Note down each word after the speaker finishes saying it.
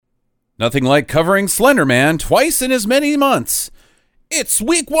Nothing like covering Slender Man twice in as many months. It's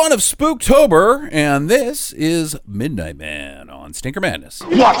week 1 of Spooktober, and this is Midnight Man on Stinker Madness.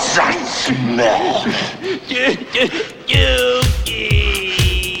 What's that smell?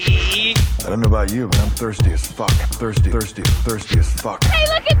 I don't know about you, but I'm thirsty as fuck. Thirsty as fuck. Hey,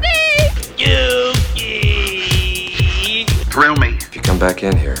 look at these! Thrill me. If you come back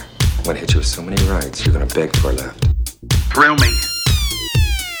in here, I'm gonna hit you with so many rights, you're gonna beg for a left. Thrill me.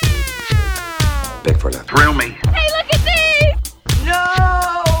 Beg for a left. Thrill me. Hey, look at these! No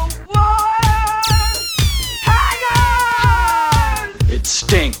one! Hang on! It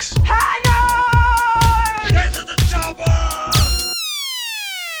stinks. Hang on! Get to the chopper!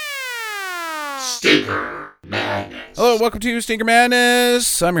 Stinker Madness. Hello, welcome to Stinker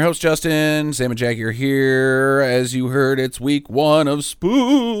Madness. I'm your host, Justin. Sam and Jackie are here. As you heard, it's week 1 of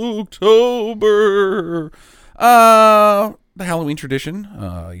Spooktober. The Halloween tradition,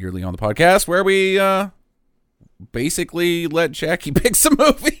 yearly on the podcast, where we basically let Jackie pick some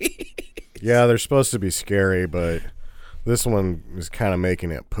movie. Yeah, they're supposed to be scary, but this one is kind of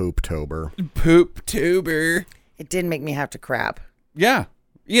making it Pooptober. Pooptober. It did make me have to crap. Yeah.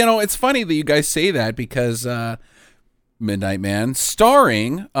 You know, it's funny that you guys say that because Midnight Man,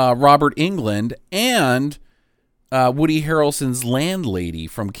 starring Robert Englund and Woody Harrelson's landlady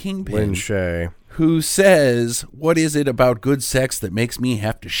from Kingpin. Lin Shaye. Who says, what is it about good sex that makes me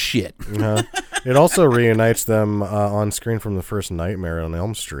have to shit? It also reunites them on screen from the first Nightmare on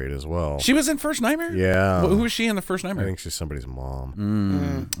Elm Street as well. She was in First Nightmare? Yeah. Who was she in the First I Nightmare? think she's somebody's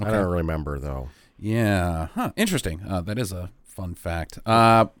mom. Okay. I don't remember, though. Yeah. Huh. Interesting. That is a fun fact.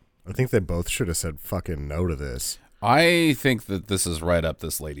 I think they both should have said fucking no to this. I think that this is right up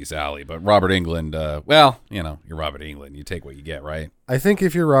this lady's alley, but Robert Englund, well, you know, you're Robert Englund. You take what you get, right? I think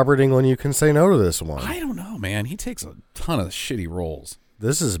if you're Robert Englund, you can say no to this one. I don't know, man. He takes a ton of shitty roles.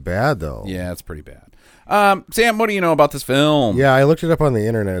 This is bad, though. Yeah, it's pretty bad. Sam, what do you know about this film? Yeah, I looked it up on the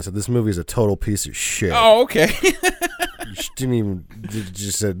internet. It said this movie is a total piece of shit. Oh, okay. Didn't even,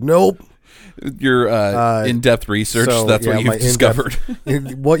 just said nope. Your in-depth research, that's what you've discovered.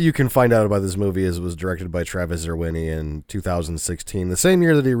 What you can find out about this movie is it was directed by Travis Zerwini in 2016, the same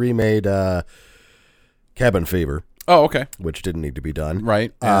year that he remade Cabin Fever. Oh, okay. Which didn't need to be done.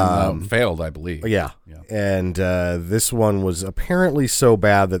 Right. And failed, I believe. Yeah. And this one was apparently so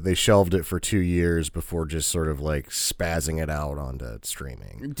bad that they shelved it for 2 years before just sort of like spazzing it out onto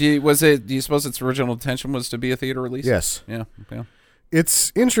streaming. Do you suppose its original intention was to be a theater release? Yes. Yeah.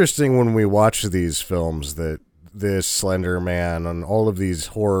 It's interesting when we watch these films that this Slender Man and all of these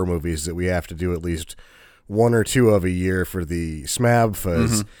horror movies that we have to do at least 1 or 2 of a year for the SMAB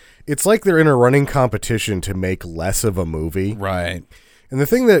fuzz. It's like they're in a running competition to make less of a movie. Right. And the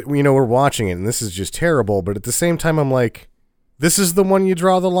thing that, you know, we're watching it and this is just terrible, but at the same time I'm like, this is the one you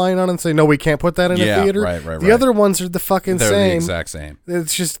draw the line on and say, no, we can't put that in a theater. Right. The other ones are the fucking They're same. the exact same.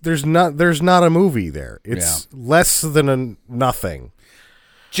 It's just there's not a movie there. It's less than a nothing.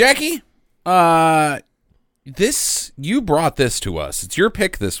 Jackie, you brought this to us. It's your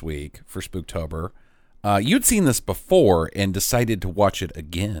pick this week for Spooktober. You'd seen this before and decided to watch it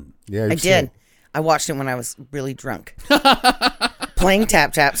again. Yeah, I did. I watched it when I was really drunk. Playing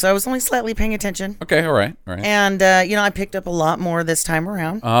tap, so I was only slightly paying attention. Okay, all right. And, I picked up a lot more this time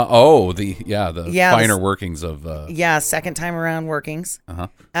around. The finer workings of... second time around workings.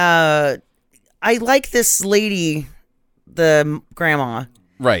 I like this lady, the grandma.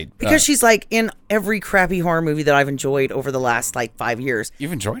 Right. Because she's like in every crappy horror movie that I've enjoyed over the last 5 years.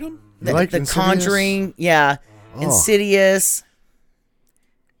 You've enjoyed them? The Conjuring, Insidious.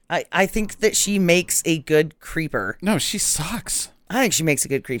 I think that she makes a good creeper. No, she sucks. I think she makes a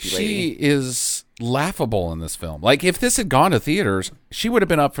good creepy lady. She is laughable in this film. Like, if this had gone to theaters, she would have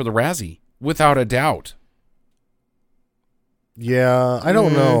been up for the Razzie, without a doubt. Yeah, I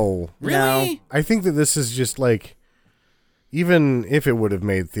don't know. Really? No. I think that this is just like, even if it would have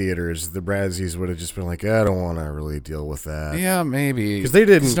made theaters, the Razzies would have just been like, I don't want to really deal with that. Yeah, maybe. Because they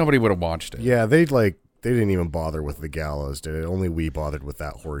didn't. Nobody would have watched it. Yeah, they didn't even bother with the gallows, did it? Only we bothered with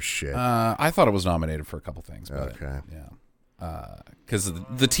that horse shit. I thought it was nominated for a couple things. But okay. Yeah. Because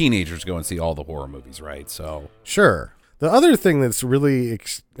the teenagers go and see all the horror movies, right? So sure. The other thing that's really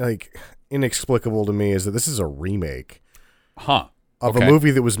inexplicable to me is that this is a remake of a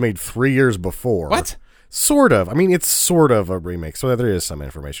movie that was made 3 years before. What? Sort of. I mean, it's sort of a remake. So there is some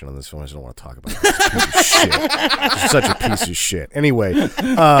information on this film. I just don't want to talk about it. It's a piece of shit. It's such a piece of shit. Anyway,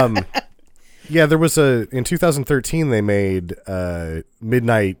 yeah, there was in 2013 they made the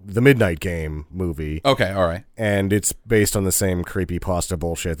Midnight Game movie. Okay, all right. And it's based on the same creepypasta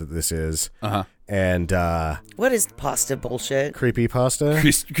bullshit that this is. Uh-huh. and What is pasta bullshit? creepypasta.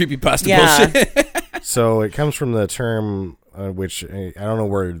 Creepypasta Yeah. bullshit. So it comes from the term, which I don't know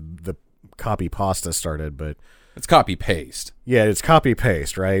where the copy pasta started, but It's copy paste. yeah, it's copy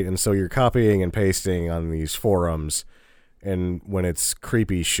paste, right? And so you're copying and pasting on these forums, and when it's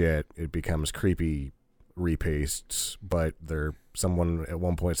creepy shit, it becomes creepy repastes. But someone at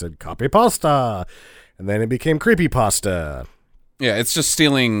one point said copy pasta, and then it became creepy pasta. Yeah, it's just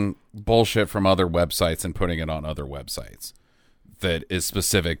stealing bullshit from other websites and putting it on other websites that is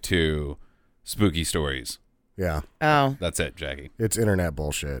specific to spooky stories. Yeah, Oh, That's it, Jackie. it's internet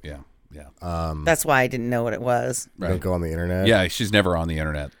bullshit. Yeah, yeah. that's why I didn't know what it was. You don't go on the internet. Yeah, she's never on the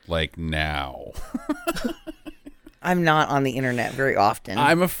internet like now. I'm not on the internet very often.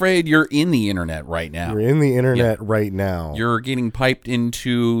 I'm afraid you're in the internet right now. You're in the internet right now. You're getting piped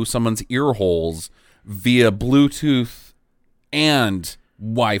into someone's ear holes via Bluetooth and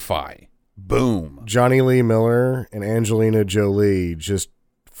Wi-Fi. Boom. Johnny Lee Miller and Angelina Jolie just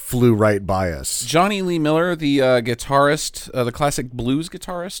flew right by us. Johnny Lee Miller, the guitarist, the classic blues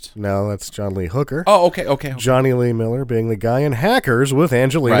guitarist. No, that's John Lee Hooker. Oh, okay. Johnny Lee Miller being the guy in Hackers with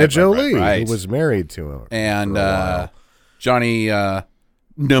Angelina Right, Jolie, right. who was married to him. And for a while. Johnny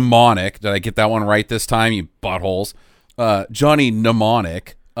Mnemonic. Did I get that one right this time, you buttholes? Johnny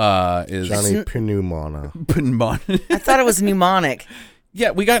Mnemonic is Johnny Pneumona. Mnemonic. I thought it was mnemonic.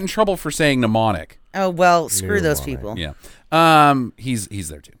 Yeah, we got in trouble for saying mnemonic. Oh, well, screw those Mnemonic. people. Yeah. He's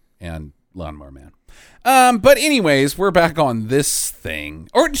there too. And Lawnmower Man. But anyways, we're back on this thing.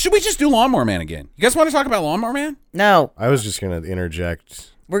 Or should we just do Lawnmower Man again? You guys want to talk about Lawnmower Man? No, I was just going to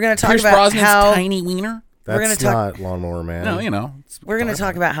interject. we're going to talk Pierce about Brosnan's how tiny wiener? We're gonna That's talk- not Lawnmower Man. No, you know. we're going to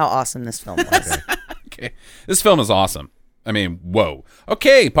talk about how awesome this film was. Okay. This film is awesome. I mean, whoa.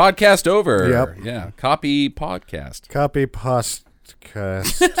 Okay, podcast over. Yep. Yeah, copy podcast. Copy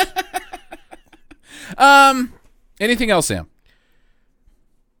podcast. Anything else, Sam?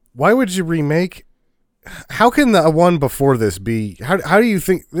 Why would you remake? How can the one before this be? How do you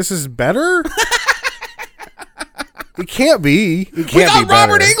think this is better? It can't be. It can't We got be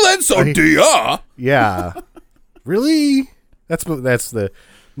better. Robert Englund, so Yeah. Really? That's the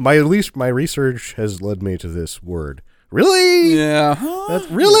my research has led me to this word. Really? Yeah. That's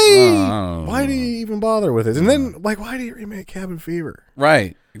really? Oh. Why do you even bother with it? And then why do you remake Cabin Fever?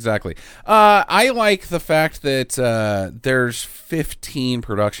 Right, exactly. I like the fact that there's 15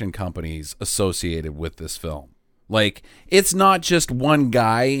 production companies associated with this film. Like, it's not just one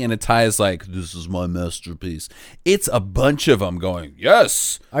guy in a tie is like, this is my masterpiece. It's a bunch of them going,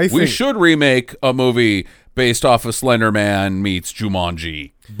 yes, I we think- should remake a movie based off of Slender Man meets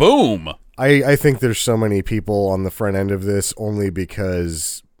Jumanji. Boom. I think there's so many people on the front end of this only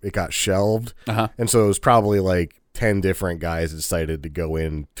because it got shelved. Uh-huh. And so it was probably like 10 different guys decided to go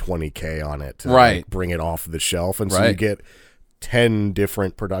in $20K on it to Right. like, bring it off the shelf. And so Right. you get 10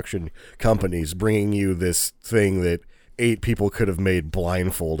 different production companies bringing you this thing that 8 people could have made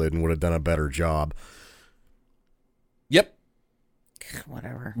blindfolded and would have done a better job. Yep.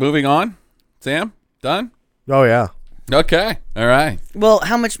 Whatever. Moving on. Sam, done? Oh, yeah. Okay. All right. Well,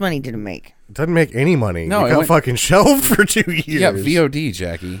 how much money did it make? It doesn't make any money. No, it it got went- fucking shelved for 2 years. Yeah, VOD,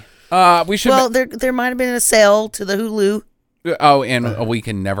 Jackie. We should. Well, there might have been a sale to the Hulu. And we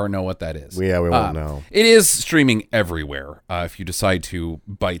can never know what that is. Yeah, we won't know. It is streaming everywhere. If you decide to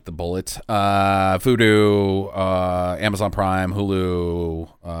bite the bullet, Vudu, Amazon Prime, Hulu.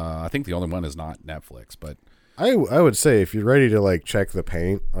 I think the only one is not Netflix, but I would say if you're ready to like check the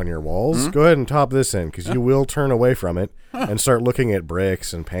paint on your walls, go ahead and top this in because you will turn away from it and start looking at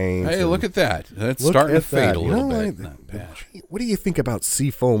bricks and paint. hey, and look at that. It's look starting to at fade that. a You little know, bit. like, Not bad. what do you think about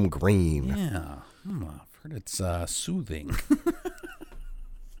seafoam green? Yeah, I've heard it's soothing.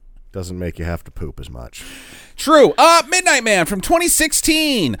 Doesn't make you have to poop as much. True. Midnight Man from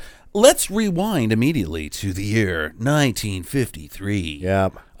 2016. Let's rewind immediately to the year 1953. Yeah.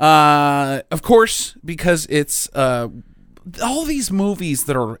 Of course, because it's all these movies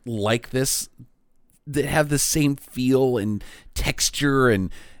that are like this, that have the same feel and texture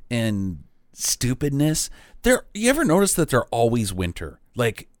and stupidness. You ever notice that they're always winter?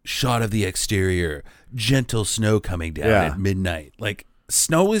 Like, shot of the exterior, gentle snow coming down Yeah. at midnight. Like,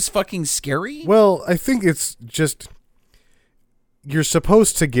 snow is fucking scary? Well, I think it's just you're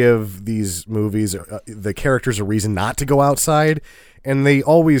supposed to give these movies the characters a reason not to go outside, and they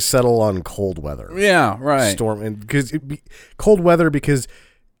always settle on cold weather. Yeah, right. Storm, and because cold weather, because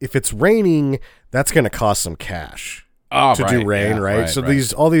if it's raining, that's going to cost some cash. Oh, to right, do rain, yeah, right? So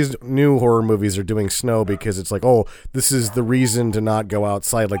all these new horror movies are doing snow because it's like, oh, this is the reason to not go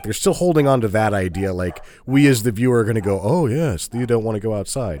outside. Like they're still holding on to that idea. Like we as the viewer are going to go, oh yes, you don't want to go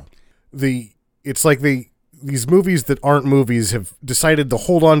outside. The it's like these movies that aren't movies have decided to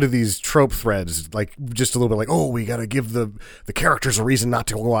hold on to these trope threads, like just a little bit like, oh, we got to give the characters a reason not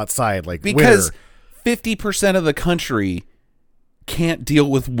to go outside, like because winter. 50% of the country can't deal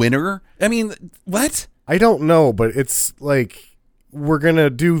with winter. I mean, what? I don't know, but it's like we're going to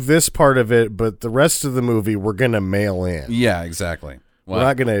do this part of it, but the rest of the movie we're going to mail in. Yeah, exactly. We're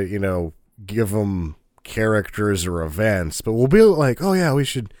not going to, give them characters or events, but we'll be like, oh yeah, we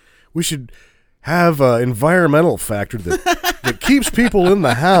should have an environmental factor that keeps people in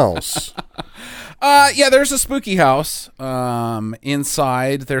the house. Yeah, there's a spooky house.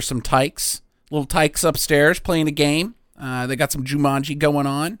 Inside, there's some little tykes upstairs playing a game. They got some Jumanji going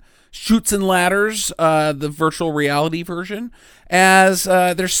on. Shoots and Ladders, the virtual reality version. As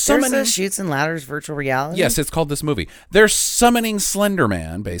there's summoning... There's a Shoots and Ladders virtual reality? Yes, it's called this movie. They're summoning Slender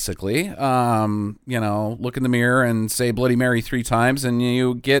Man, basically. Look in the mirror and say Bloody Mary 3 times, and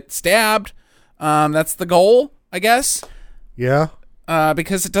you get stabbed. That's the goal, I guess. Yeah.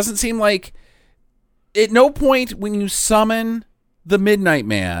 Because it doesn't seem like... At no point when you summon the Midnight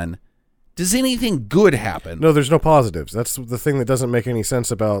Man does anything good happen. No, there's no positives. That's the thing that doesn't make any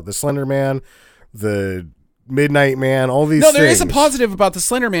sense about the Slender Man, the Midnight Man, all these things. No, there is a positive about the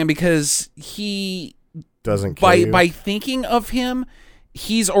Slender Man because he doesn't kill you. By thinking of him,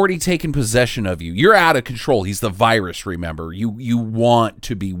 he's already taken possession of you. You're out of control. He's the virus, remember. You want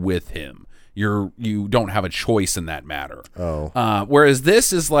to be with him. You don't have a choice in that matter. Oh. Whereas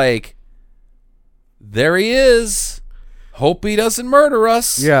this is like, there he is. Hope he doesn't murder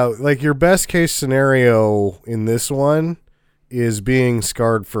us. Yeah, like your best case scenario in this one is being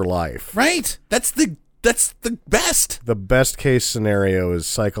scarred for life. Right. That's the best. The best case scenario is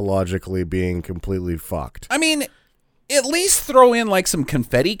psychologically being completely fucked. I mean, at least throw in like some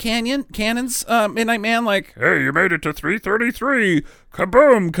confetti cannons, Midnight Man, like, hey, you made it to 333.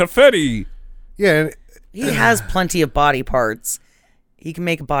 Kaboom, confetti. Yeah. He has plenty of body parts. He can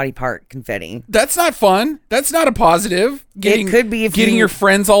make a body part confetti. That's not fun. That's not a positive. It could be if getting your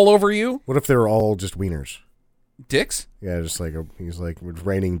friends all over you. What if they were all just wieners? Dicks? Yeah, just like he's like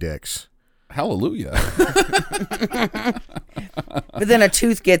raining dicks. Hallelujah. But then a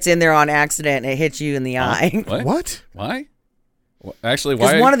tooth gets in there on accident and it hits you in the eye. What? Why? Actually, why?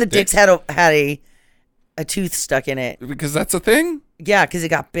 Because one of the dicks had a tooth stuck in it. Because that's a thing? Yeah, because it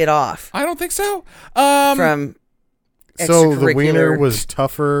got bit off. I don't think so. From So the wiener was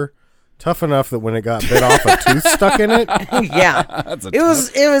tough enough that when it got bit off, a tooth stuck in it? Yeah.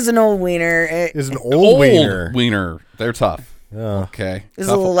 It was an old wiener. It's an old wiener. They're tough. Oh. Okay. It was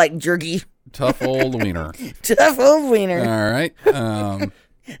a little like jerky. Tough old wiener. Tough old wiener. All right.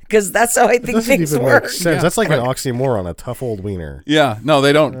 Because that's how I think things work. Make sense. Yeah, that's like an oxymoron, a tough old wiener. Yeah. No,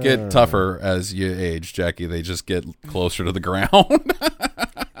 they don't get tougher as you age, Jackie. They just get closer to the ground.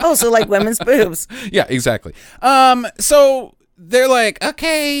 Oh, so like women's boobs. Yeah, exactly. So they're like,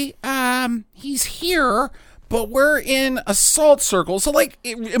 okay, he's here, but we're in a salt circle. So like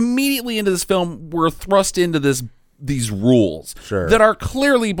immediately into this film, we're thrust into these rules that are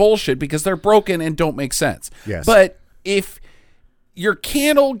clearly bullshit because they're broken and don't make sense. Yes. But if your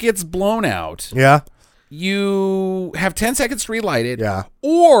candle gets blown out, you have 10 seconds to relight it. Yeah.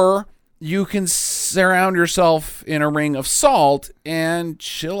 Or you can surround yourself in a ring of salt and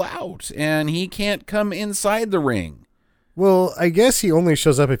chill out, and he can't come inside the ring. Well, I guess he only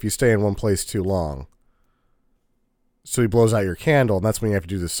shows up if you stay in one place too long. So he blows out your candle, and that's when you have to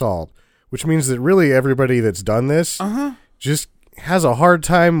do the salt, which means that really everybody that's done this just has a hard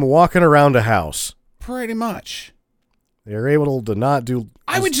time walking around a house. Pretty much. They're able to not do...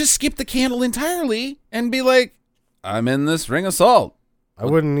 I would just skip the candle entirely and be like, I'm in this ring of salt. I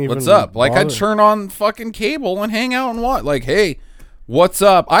wouldn't even... What's up? Like, bother. I'd turn on fucking cable and hang out and watch. Like, hey, what's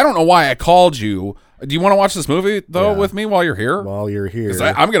up? I don't know why I called you. Do you want to watch this movie, though, with me while you're here? While you're here. Because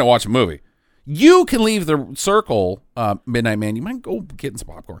I'm going to watch a movie. You can leave the circle, Midnight Man. You might go get some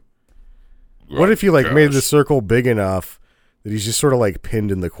popcorn. What if you, like, made the circle big enough that he's just sort of, like,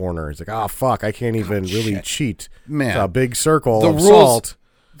 pinned in the corner? He's like, oh, fuck, I can't even really cheat. Man. It's a big circle of salt.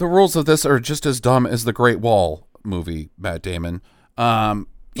 The rules of this are just as dumb as the Great Wall movie, Matt Damon. Matt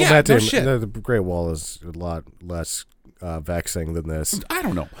Damon, shit. The Great Wall is a lot less vexing than this. I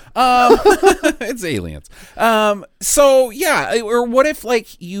don't know. It's aliens. So yeah, or what if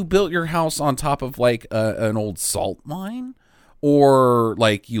like you built your house on top of like an old salt mine, or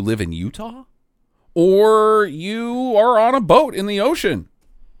like you live in Utah, or you are on a boat in the ocean?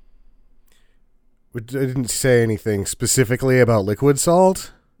 I didn't say anything specifically about liquid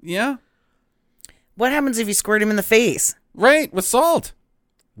salt. Yeah. What happens if you squirt him in the face? Right, with salt.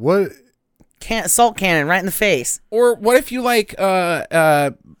 What? Salt cannon right in the face. Or what if you like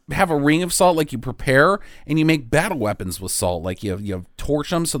have a ring of salt, like you prepare, and you make battle weapons with salt. Like you torch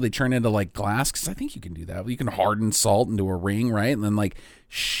them so they turn into like glass. Because I think you can do that. You can harden salt into a ring, right? And then like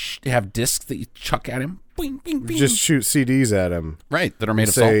have discs that you chuck at him. Boing, bing, bing. Just shoot CDs at him. Right, that are made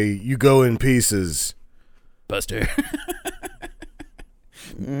of salt. Say, you go in pieces. Buster.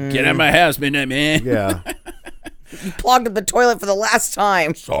 Get out of my house, Midnight Man. Yeah. You clogged up the toilet for the last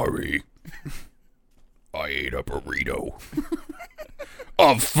time. Sorry. I ate a burrito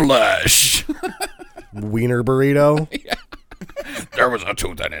of flesh. Wiener burrito. There was a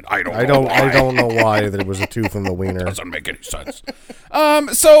tooth in it. I don't know why there was a tooth in the wiener. Doesn't make any sense.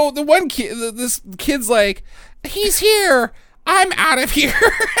 So the one kid, this kid's like, he's here. I'm out of here.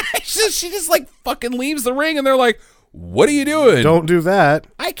 She just like fucking leaves the ring, and they're like, what are you doing? Don't do that.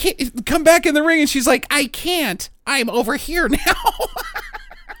 I can't come back in the ring. And she's like, I can't. I'm over here now.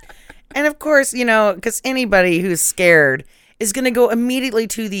 And of course, you know, because anybody who's scared is going to go immediately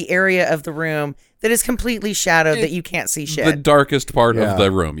to the area of the room that is completely shadowed that you can't see shit. The darkest part Yeah. of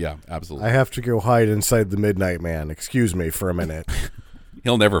the room. Yeah, absolutely. I have to go hide inside the Midnight Man. Excuse me for a minute.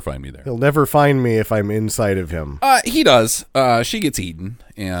 He'll never find me there. He'll never find me if I'm inside of him. He does. She gets eaten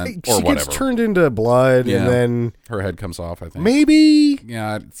or She whatever. gets turned into blood, Yeah. and then Her head comes off, I think. maybe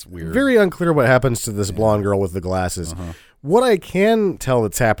Yeah, it's weird. very unclear what happens to this blonde girl with the glasses. What I can tell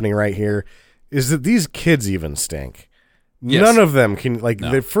that's happening right here is that these kids even stink. Yes. None of them can, like,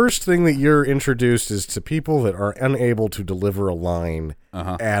 No. the first thing that you're introduced is to people that are unable to deliver a line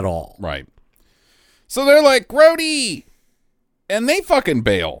at all. Right. So they're like, Grody! And they fucking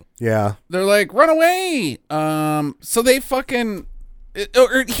bail. Yeah. They're like, run away. So they fucking,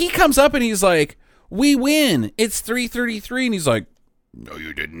 or he comes up and he's like, we win. It's 3:33. And he's like, No,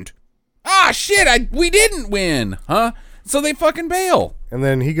 you didn't. ah, shit, we didn't win. Huh? So they fucking bail. And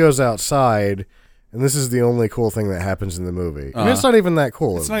then he goes outside, and this is the only cool thing that happens in the movie. And it's not even that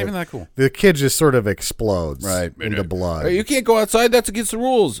cool. It's not even that cool. The kid just sort of explodes Right. into blood. Hey, you can't go outside. That's against the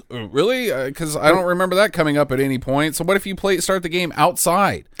rules. Really? Because I don't remember that coming up at any point. So what if you start the game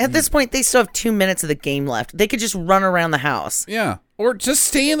outside? At this point, they still have 2 minutes of the game left. They could just run around the house. Yeah. Or just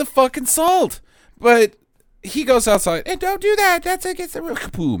stay in the fucking salt. But he goes outside. And don't do that. That's against the rules.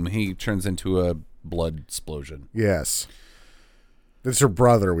 Boom. He turns into a blood explosion. Yes. It's her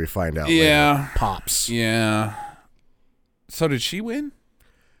brother, we find out Yeah. later. Pops. Yeah. So did she win?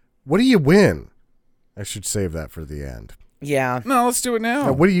 What do you win? I should save that for the end. Yeah. No, let's do it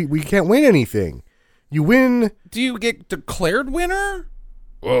now. What do you? We can't win anything. You win. Do you get declared winner?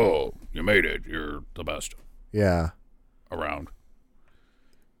 Whoa, you made it. You're the best Yeah. around.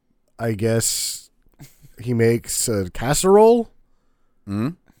 I guess he makes a casserole.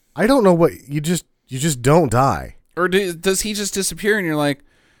 I don't know what you just don't die. Or does he just disappear and you're like,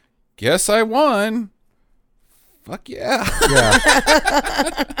 guess I won? Fuck yeah.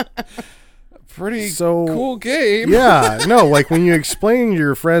 Yeah. Pretty So- cool game. Yeah. No, like when you explain to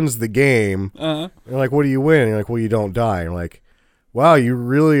your friends the game, they're like, what do you win? You're like, well, you don't die. You're like, wow, you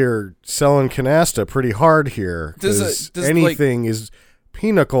really are selling canasta pretty hard here. Does Anything is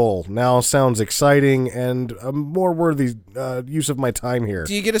pinnacle now sounds exciting and a more worthy use of my time here.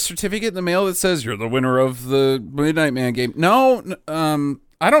 Do you get a certificate in the mail that says you're the winner of the Midnight Man game? No,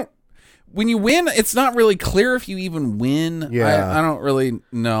 I don't. When you win, it's not really clear if you even win. Yeah. I don't really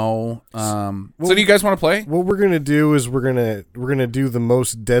know. So do you guys want to play? What we're gonna do is we're gonna do the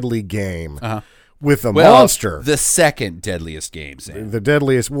most deadly game with a Well, monster. the second deadliest game, Sam. The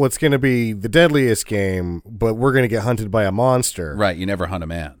deadliest. Well, it's gonna be the deadliest game, but we're gonna get hunted by a monster. Right, you never hunt a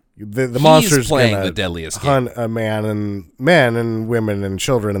man. The He's monster's playing gonna the deadliest game. hunt a man and men and women and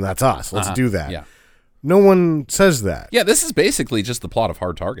children, and that's us. Let's do that. Yeah. No one says that. Yeah, this is basically just the plot of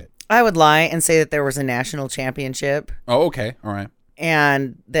Hard Target. I would lie and say that there was a national championship Oh, okay. All right.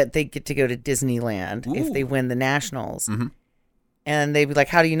 and that they get to go to Disneyland if they win the nationals. And they'd be like,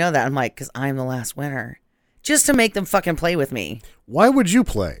 how do you know that? I'm like, because I'm the last winner. Just to make them fucking play with me. Why would you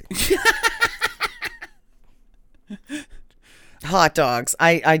play? Hot dogs.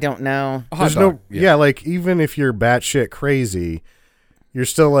 I don't know. There's no. Yeah, like even if you're batshit crazy, you're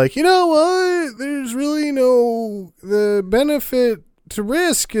still like, you know what? There's really no. The benefit to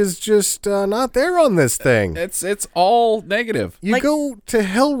risk is just not there on this thing. It's all negative. You go to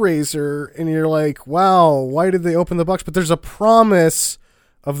Hellraiser and you're like, wow, why did they open the box? But there's a promise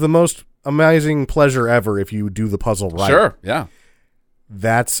of the most amazing pleasure ever if you do the puzzle right. Sure. Yeah.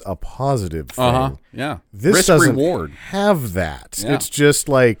 That's a positive thing. Yeah. This Risk doesn't reward. have that. Yeah. It's just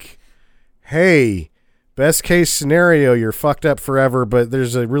like, hey, best case scenario, you're fucked up forever, but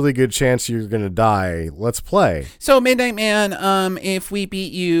there's a really good chance you're going to die. Let's play. So Midnight Man, if we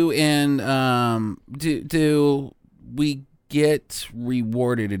beat you and do we get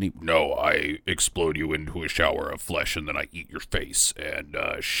rewarded any. No, I explode you into a shower of flesh and then I eat your face and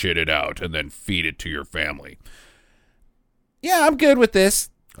shit it out and then feed it to your family. Yeah, I'm good with this.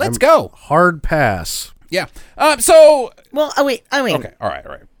 Let's go. Hard pass. Yeah. So. Well, I mean, Okay. All right.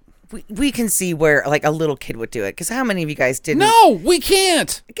 we can see where like a little kid would do it. Because how many of you guys didn't? No, we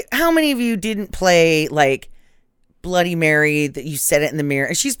can't. How many of you didn't play like Bloody Mary that you set it in the mirror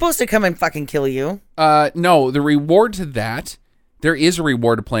and she's supposed to come and fucking kill you? No, the reward to that, there is a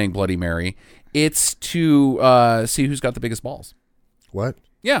reward to playing Bloody Mary. It's to see who's got the biggest balls. What?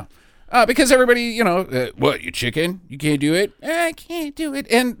 Yeah. Because everybody, what, you chicken? You can't do it? I can't do it.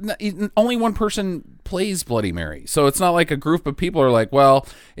 And only one person plays Bloody Mary. So it's not like a group of people are like, well,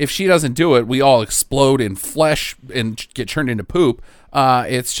 if she doesn't do it, we all explode in flesh and get turned into poop.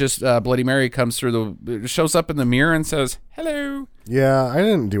 It's just Bloody Mary comes through shows up in the mirror and says, hello. Yeah, I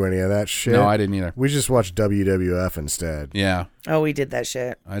didn't do any of that shit. No, I didn't either. We just watched WWF instead. Yeah. Oh, we did that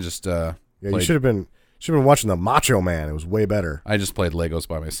shit. I just, Yeah, you should have been watching the Macho Man. It was way better. I just played Legos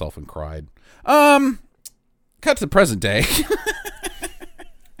by myself and cried. Cut to the present day.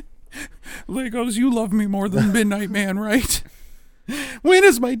 Legos, you love me more than Midnight Man, right? When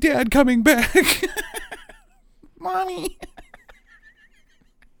is my dad coming back? Mommy.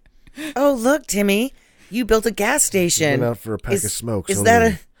 Oh, look, Timmy, you built a gas station. Went out for a pack of smokes. Is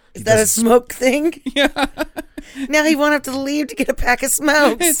that a smoke thing? Yeah. Now he won't have to leave to get a pack of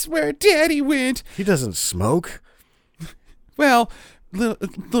smokes. It's where Daddy went. He doesn't smoke. Well,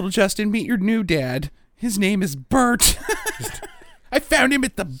 little Justin, meet your new dad. His name is Bert. I found him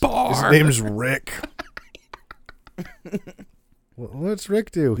at the bar. His name's Rick. What's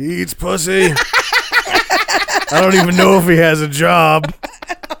Rick do? He eats pussy. I don't even know if he has a job.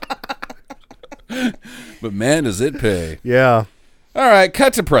 But man, does it pay. Yeah. All right,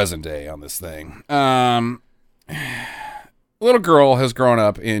 cut to present day on this thing. Little girl has grown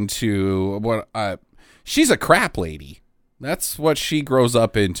up into she's a crap lady. That's what she grows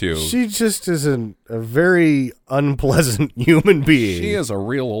up into. She just is a very unpleasant human being. She is a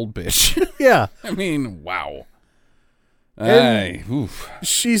real old bitch. Yeah. I mean, wow. And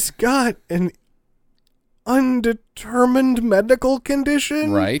she's got an undetermined medical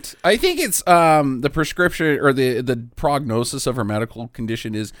condition. Right. I think it's the prescription or the prognosis of her medical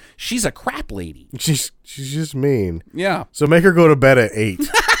condition is she's a crap lady. She's just mean. Yeah. So make her go to bed at 8.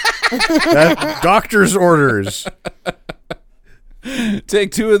 That doctor's orders.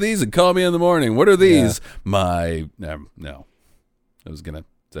 Take 2 of these and call me in the morning. What are these? Yeah. No. I was going to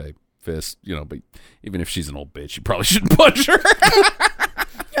say fist, but even if she's an old bitch, you probably shouldn't punch her.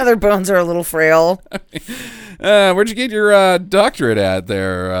 Yeah, their bones are a little frail. Where'd you get your doctorate at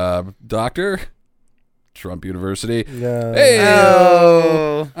there, doctor? Trump University. Yeah. Hey,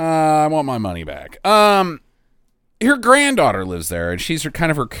 Oh. I want my money back. Her granddaughter lives there, and she's kind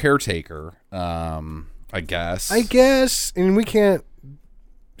of her caretaker. I guess. And we can't.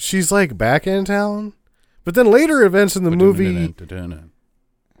 She's like back in town, but then later events in the movie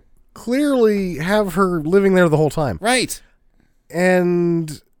clearly have her living there the whole time. Right.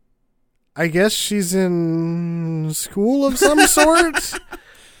 And I guess she's in school of some sort.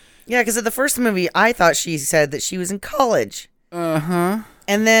 Yeah, because at the first movie, I thought she said that she was in college. Uh-huh.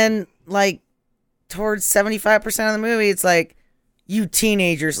 And then, like, towards 75% of the movie, it's like, you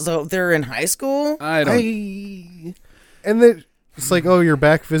teenagers, so they're in high school? I don't. And then it's like, oh, you're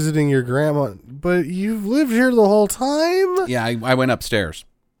back visiting your grandma, but you've lived here the whole time? Yeah, I went upstairs.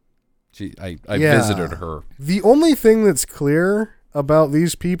 I visited her. The only thing that's clear about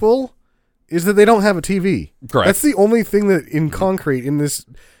these people is that they don't have a TV. Correct. That's the only thing that in concrete in this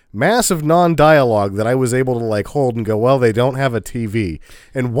massive non-dialogue that I was able to like hold and go, well, they don't have a TV.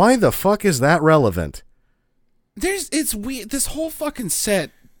 And why the fuck is that relevant? It's weird. This whole fucking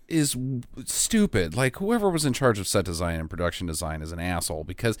set is stupid. Like, whoever was in charge of set design and production design is an asshole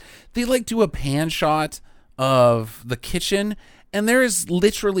because they like do a pan shot of the kitchen and there is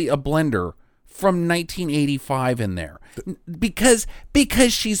literally a blender from 1985 in there because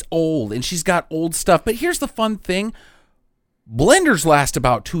she's old and she's got old stuff. But here's the fun thing. Blenders last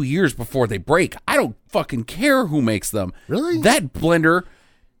about 2 years before they break. I don't fucking care who makes them. Really? That blender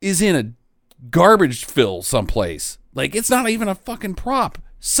is in a garbage fill someplace. Like, it's not even a fucking prop.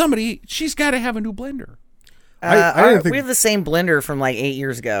 She's got to have a new blender. I didn't think... We have the same blender from like 8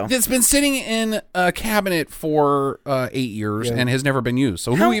 years ago. It's been sitting in a cabinet for 8 years and has never been used.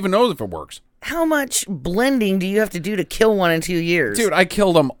 So who even knows if it works? How much blending do you have to do to kill one in 2 years? Dude, I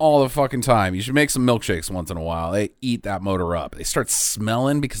killed them all the fucking time. You should make some milkshakes once in a while. They eat that motor up. They start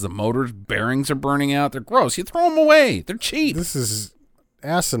smelling because the motor's bearings are burning out. They're gross. You throw them away. They're cheap. This is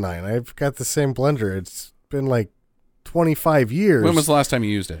asinine. I've got the same blender. It's been like 25 years. When was the last time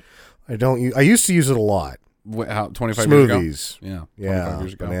you used it? I used to use it a lot. How 25 years ago? Smoothies. Yeah. Yeah, 25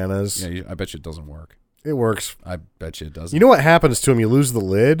 years ago. bananas. Yeah, I bet you it doesn't work. It works. I bet you it doesn't. You know what happens to them? You lose the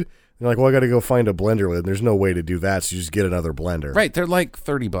lid. You're like, well, I got to go find a blender lid. There's no way to do that, so you just get another blender. Right, they're like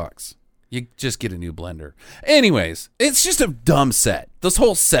 $30. You just get a new blender. Anyways, it's just a dumb set. This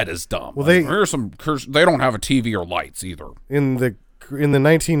whole set is dumb. Well, they don't have a TV or lights either. In the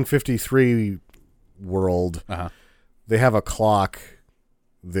 1953 world, they have a clock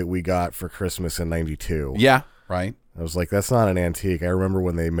that we got for Christmas in '92. Yeah, right. I was like, that's not an antique. I remember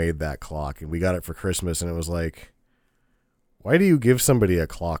when they made that clock, and we got it for Christmas, and it was like, why do you give somebody a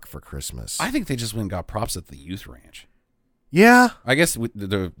clock for Christmas? I think they just went and got props at the youth ranch. Yeah. I guess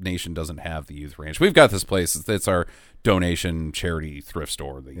the nation doesn't have the youth ranch. We've got this place. It's our donation charity thrift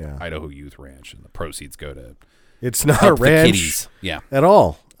store, the Idaho Youth Ranch, and the proceeds go to It's not help a the ranch kitties. Yeah. at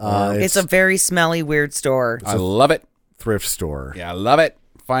all. It's a very smelly, weird store. I love it. thrift store. Yeah, I love it.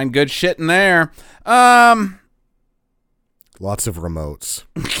 Find good shit in there. Lots of remotes.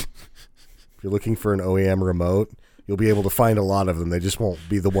 If you're looking for an OEM remote, you'll be able to find a lot of them. They just won't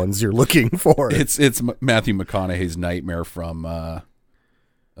be the ones you're looking for. It's Matthew McConaughey's nightmare from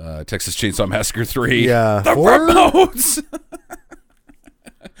Texas Chainsaw Massacre 3. Yeah. The remotes.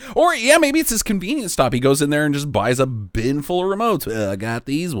 Or, yeah, maybe it's his convenience stop. He goes in there and just buys a bin full of remotes. I got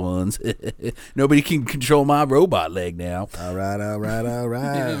these ones. Nobody can control my robot leg now. All right.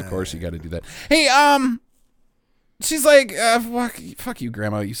 Yeah, of course, you got to do that. Hey, she's like, fuck you,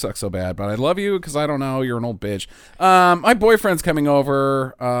 Grandma. You suck so bad, but I love you because I don't know. You're an old bitch. My boyfriend's coming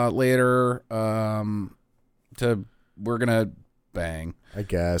over later. We're gonna bang. I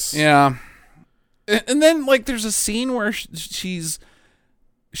guess. Yeah. And then like, there's a scene where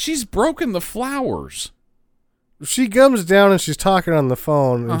she's broken the flowers. She comes down and she's talking on the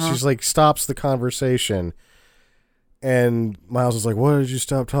phone and she's like stops the conversation. And Miles is like, "Why did you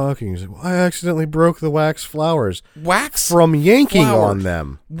stop talking?" He's like, "Well, I accidentally broke the wax flowers." Wax from yanking flowers. on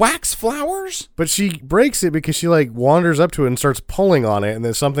them. Wax flowers? But she breaks it because she like wanders up to it and starts pulling on it, and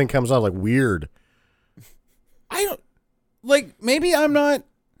then something comes out like weird. I don't like. Maybe I'm not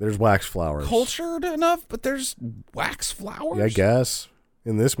There's wax flowers. cultured enough, but there's wax flowers. Yeah, I guess.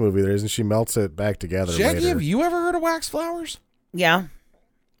 In this movie, there is, and she melts it back together Jackie, later. have you ever heard of wax flowers? Yeah.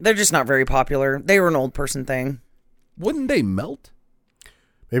 They're just not very popular. They were an old person thing. Wouldn't they melt?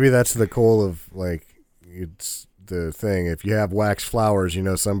 Maybe that's the goal of, like, it's the thing. If you have wax flowers, you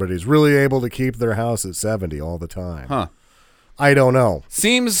know somebody's really able to keep their house at 70 all the time. Huh. I don't know.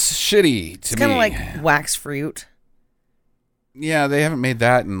 Seems shitty to It's me. kind of like wax fruit. Yeah, they haven't made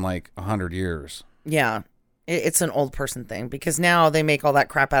that in like 100 years. Yeah. It's an old person thing because now they make all that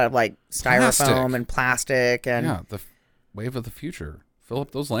crap out of like styrofoam Plastic. and plastic and Yeah, the wave of the future. Fill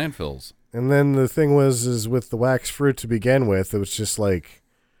up those landfills. And then the thing is with the wax fruit to begin with, it was just like,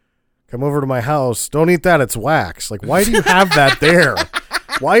 come over to my house. Don't eat that. It's wax. Like, why do you have that there?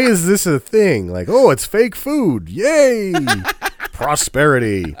 Why is this a thing? Like, oh, it's fake food. Yay.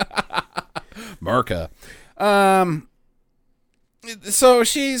 Prosperity. Merca. So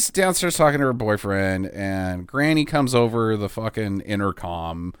she's downstairs talking to her boyfriend, and Granny comes over the fucking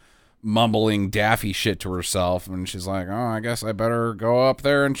intercom, mumbling daffy shit to herself, and she's like, oh, I guess I better go up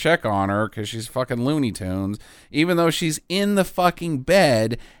there and check on her because she's fucking Looney Tunes, even though she's in the fucking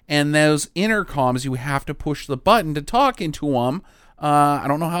bed, and those intercoms, you have to push the button to talk into them. I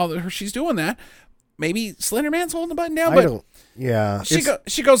don't know how she's doing that. Maybe Slender Man's holding the button down, but yeah.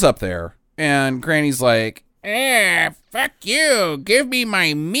 she goes up there, and Granny's like, fuck you. Give me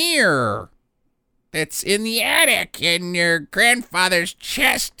my mirror. It's in the attic in your grandfather's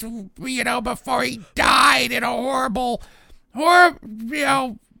chest, you know, before he died in a horrible,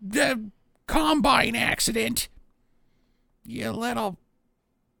 combine accident. You little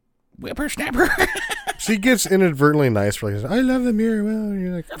whippersnapper. She gets inadvertently nice for like, I love the mirror. Well,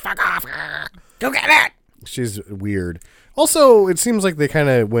 you're like, Fuck off. Go get it. she's weird. Also, it seems like they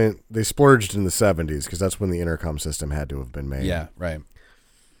splurged in the 70s because that's when the intercom system had to have been made. Yeah, right.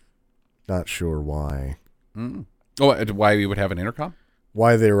 Not sure why. Oh, why we would have an intercom?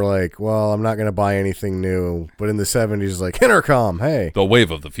 Why they were like, well, I'm not going to buy anything new. But in the 70s, like, intercom, hey. The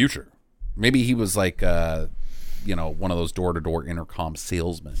wave of the future. Maybe he was like, one of those door-to-door intercom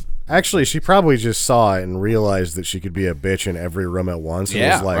salesmen. Actually, she probably just saw it and realized that she could be a bitch in every room at once. And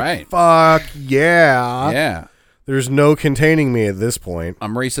Yeah, was like, right. Fuck yeah. Yeah. There's no containing me at this point.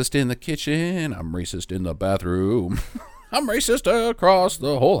 I'm racist in the kitchen. I'm racist in the bathroom. I'm racist across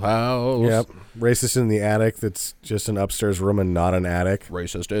the whole house. Yep. Racist in the attic that's just an upstairs room and not an attic.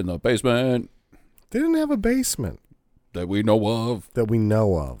 Racist in the basement. They didn't have a basement. that we know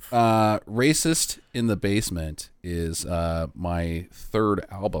of. Racist in the Basement is my third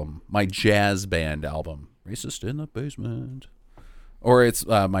album, my jazz band album. Racist in the Basement. Or it's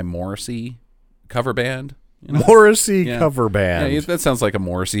my Morrissey cover band. You know? Morrissey Yeah. cover band. Yeah, that sounds like a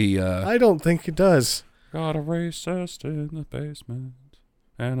Morrissey. I don't think it does. Got a racist in the basement,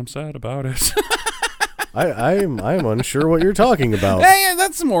 and I'm sad about it. I'm unsure what you're talking about. Yeah,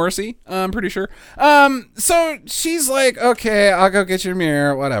 that's Morrissey. I'm pretty sure. So she's like, okay, I'll go get your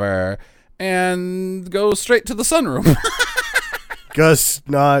mirror, whatever, and go straight to the sunroom. Gus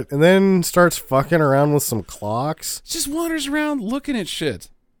and then starts fucking around with some clocks. Just wanders around looking at shit.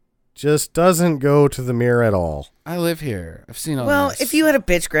 Just doesn't go to the mirror at all. I live here. I've seen all Well, this. if you had a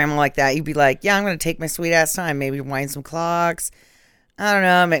bitch grandma like that, you'd be like, yeah, I'm going to take my sweet ass time. Maybe wind some clocks. I don't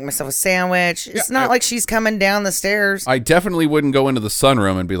know, make myself a sandwich. It's not like she's coming down the stairs. I definitely wouldn't go into the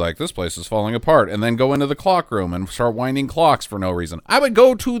sunroom and be like, this place is falling apart, and then go into the clock room and start winding clocks for no reason. I would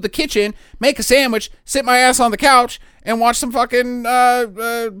go to the kitchen, make a sandwich, sit my ass on the couch, and watch some fucking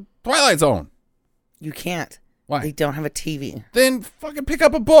Twilight Zone. You can't. Why? They don't have a TV. Then fucking pick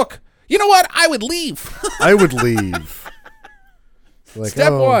up a book. You know what? I would leave. I would leave. Like,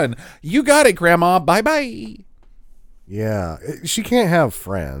 Step oh, one. You got it, Grandma. Bye-bye. Yeah. She can't have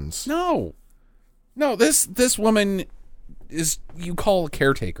friends. No, this woman is, you call a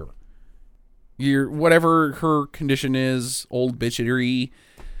caretaker. You're, whatever her condition is, old bitchery.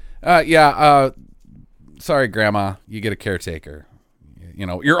 Sorry, Grandma, you get a caretaker. You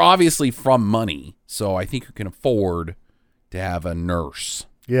know, you're obviously from money, so I think you can afford to have a nurse.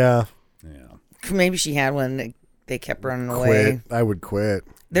 Yeah. Yeah. Maybe she had one. They kept running Quit. away. I would quit.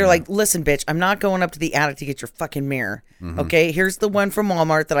 They're like, listen, bitch, I'm not going up to the attic to get your fucking mirror. Okay, here's the one from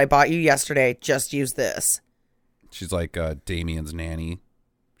Walmart that I bought you yesterday. Just use this. She's like Damien's nanny.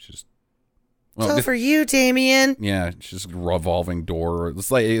 She's It's all for you, Damien. yeah, she's a revolving door.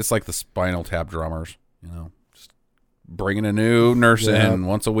 It's like the Spinal Tap drummers, you know, just bringing a new nurse in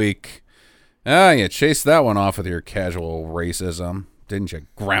once a week. Ah, you chased that one off with your casual racism, didn't you,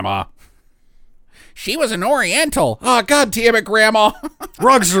 Grandma? She was an Oriental. Oh, God damn it, Grandma.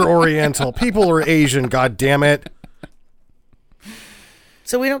 Rugs are Oriental. People are Asian. God damn it.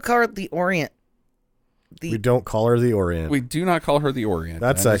 So we don't call her the Orient. We don't call her the Orient. We do not call her the Orient.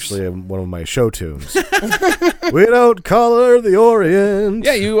 That's That is- actually one of my show tunes. We don't call her the Orient.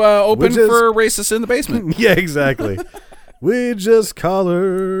 Yeah, you opened just- for Racist in the Basement. Yeah, exactly. We just call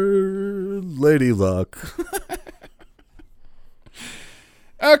her Lady Luck.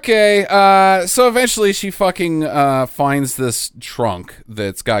 Okay, so eventually she fucking finds this trunk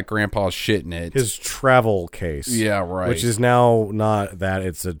that's got Grandpa's shit in it. His travel case. Yeah, right. Which is now not that,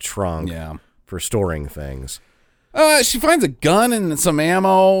 it's a trunk Yeah. for storing things. She finds a gun and some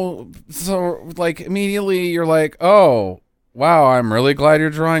ammo. So, like, immediately you're like, oh, wow, I'm really glad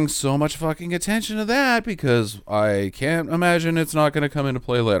you're drawing so much fucking attention to that because I can't imagine it's not going to come into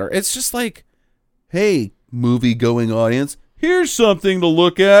play later. It's just like, hey, movie-going audience, here's something to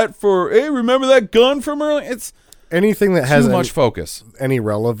look at for, hey, remember that gun from earlier? It's Anything that has too much focus. any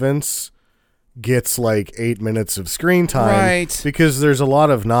relevance gets like 8 minutes of screen time. Right. Because there's a lot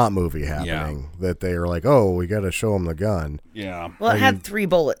of not movie happening that they are like, oh, we got to show them the gun. Yeah. Well, it had 3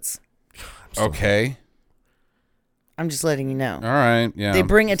 bullets. Okay. I'm just letting you know. All right. Yeah. They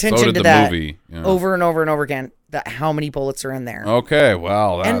bring So attention did to the that movie. Yeah. over and over and over again. That how many bullets are in there. Okay.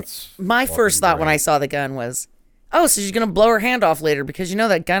 Well, and that's my first thought when I saw the gun was, oh, so she's gonna blow her hand off later because you know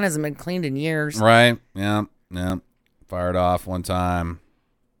that gun hasn't been cleaned in years. right. Yeah. Yeah. Fired off one time.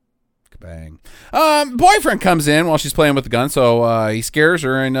 Bang. Boyfriend comes in while she's playing with the gun, so he scares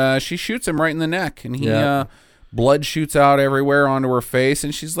her and she shoots him right in the neck, and he blood shoots out everywhere onto her face,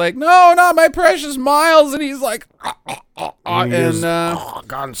 and she's like, "No, not my precious Miles!" And he's like,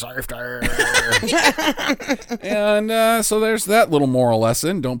 Gun safety. and so there's that little moral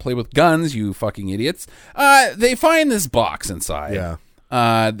lesson: don't play with guns, you fucking idiots. They find this box inside.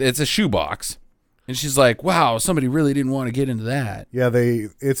 Yeah. It's a shoebox. And she's like, wow, somebody really didn't want to get into that. Yeah,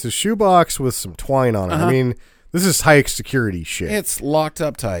 it's a shoebox with some twine on it. I mean, this is high security shit. It's locked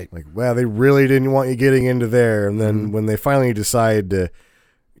up tight. Like, wow, they really didn't want you getting into there. And then when they finally decide to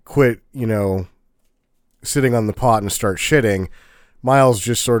quit, sitting on the pot and start shitting, Miles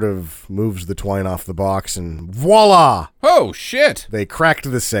just sort of moves the twine off the box and voila! Oh, shit. They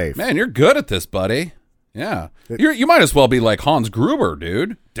cracked the safe. Man, you're good at this, buddy. Yeah. You might as well be like Hans Gruber,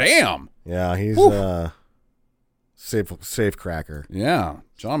 dude. Damn. Yeah, he's safe cracker. Yeah.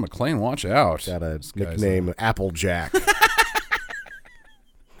 John McClane, watch out. Got a This guy's nickname, Applejack.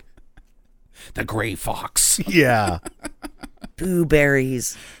 the Gray Fox. Yeah. Boo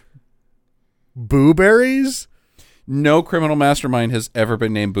berries. Boo berries? No criminal mastermind has ever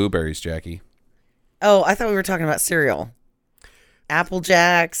been named Boo Berries, Jackie. Oh, I thought we were talking about cereal. Apple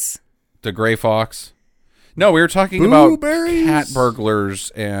Jacks. The Gray Fox. No, we were talking Boo about Berries? cat burglars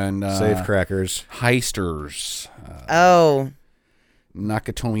and Safe crackers. heisters. Oh,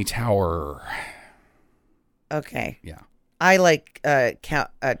 Nakatomi Tower. okay. Yeah. I like Count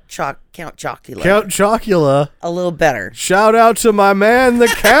Chocula Count Chocula. a little better. Shout out to my man, the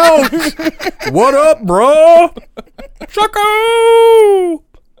Count. What up, bro? Choco.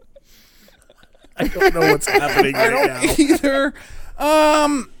 I don't know what's happening right now. Either.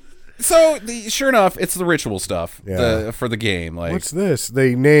 So sure enough, it's the ritual stuff Yeah. for the game. Like What's this?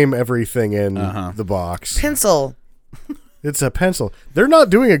 They name everything in the box. Pencil. It's a pencil. They're not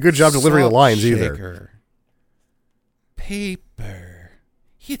doing a good job delivering the salt lines either. shaker. Paper.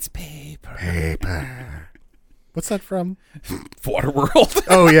 It's paper. Paper. What's that from? Waterworld.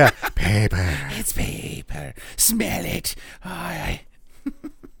 Oh, yeah. Paper. It's paper. Smell it. I'll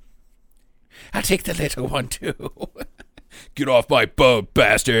take the little one too. Get off my boat,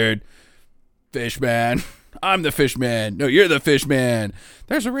 bastard. Fishman. I'm the fish man. No, you're the fish man.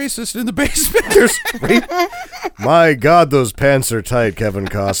 There's a racist in the basement. My God, those pants are tight, Kevin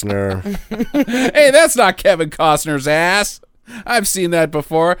Costner. Hey, that's not Kevin Costner's ass. I've seen that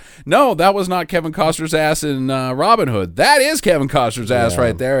before. No, that was not Kevin Costner's ass in Robin Hood. That is Kevin Costner's ass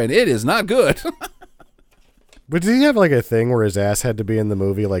right there, and it is not good. But did he have like a thing where his ass had to be in the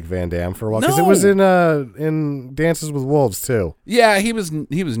movie like Van Damme for a while? Because it No. was in Dances with Wolves too. Yeah, he was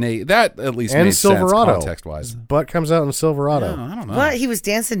naked. That at least And made Silverado. sense context-wise. Butt comes out in Silverado. I don't know. What? He was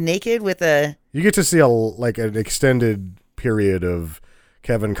dancing naked with a. You get to see an extended period of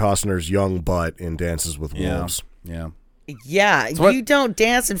Kevin Costner's young butt in Dances with Wolves. Yeah. Yeah, what- you don't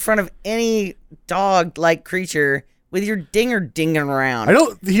dance in front of any dog-like creature with your dinger dinging around.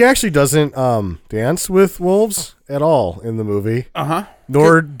 He actually doesn't dance with wolves at all in the movie.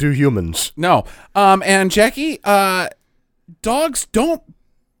 Nor do humans. No. And Jackie, dogs don't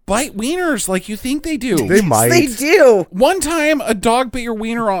bite wieners like you think they do. They might. They do. One time, a dog bit your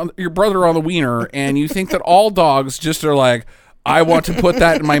brother on the wiener, and you think that all dogs just are like, I want to put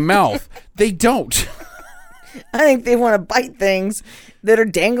that in my mouth. They don't. I think they want to bite things that are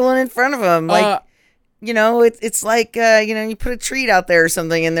dangling in front of them. Like, it's like, you put a treat out there or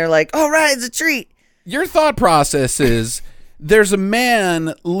something, and they're like, "All right, it's a treat." Your thought process is there's a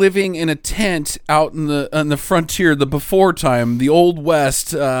man living in a tent out on the frontier, the before time, the old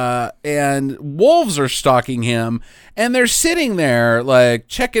west, and wolves are stalking him, and they're sitting there like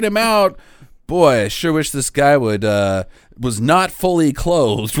checking him out. Boy, I sure wish this guy was not fully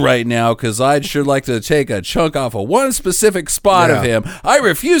clothed right now, because I'd sure like to take a chunk off of one specific spot of him. I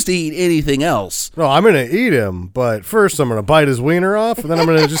refuse to eat anything else. No, I'm going to eat him, but first I'm going to bite his wiener off, and then I'm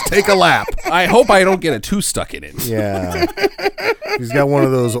going to just take a lap. I hope I don't get a two stuck in it. Yeah. He's got one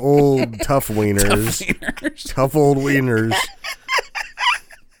of those old tough wieners. Tough old wieners.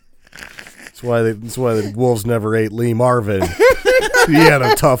 That's why the wolves never ate Lee Marvin. He had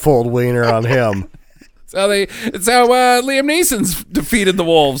a tough old wiener on him. It's how Liam Neeson's defeated the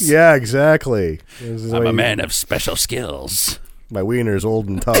wolves. Yeah, exactly. This is I'm why a man of special skills. My wiener's old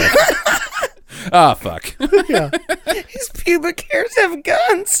and tough. Ah, fuck. His pubic hairs have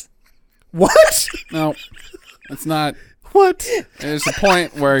guns. What? No, it's not. What? There's a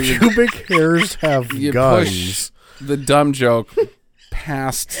point where you Pubic hairs have push guns. the dumb joke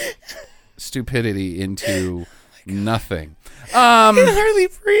past stupidity into nothing. I can hardly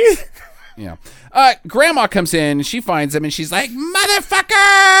breathe. Yeah. Grandma comes in, she finds him, and she's like,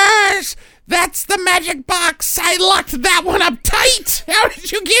 "Motherfuckers! That's the magic box! I locked that one up tight! How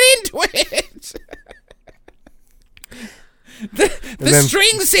did you get into it?" The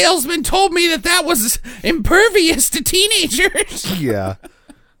string salesman told me that was impervious to teenagers. Yeah.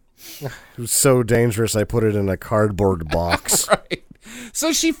 It was so dangerous I put it in a cardboard box. Right.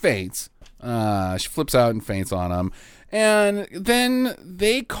 So she faints. She flips out and faints on him. And then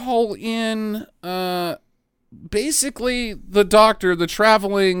they call in basically the doctor, the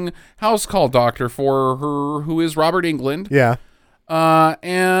traveling house call doctor for her, who is Robert Englund. Yeah.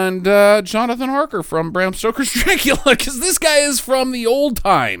 And Jonathan Harker from Bram Stoker's Dracula, because this guy is from the old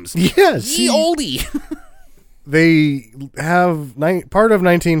times. Yes. The oldie. They have part of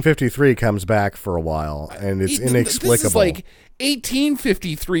 1953 comes back for a while, and it's inexplicable. This is like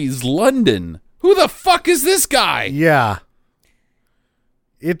 1853's London. Who the fuck is this guy? Yeah.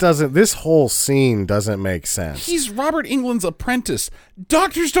 It doesn't. This whole scene doesn't make sense. He's Robert Englund's apprentice.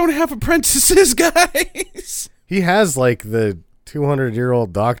 Doctors don't have apprentices, guys. He has like the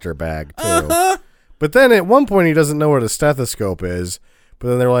 200-year-old doctor bag too. But then at one point he doesn't know what a stethoscope is. But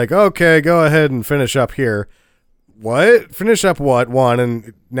then they're like, "Okay, go ahead and finish up here." What? Finish up what? One,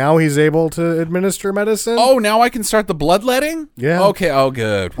 and now he's able to administer medicine? Oh, now I can start the bloodletting? Yeah. Okay, oh,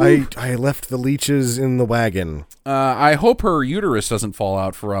 good. I left the leeches in the wagon. I hope her uterus doesn't fall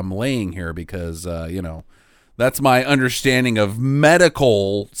out from laying here because, that's my understanding of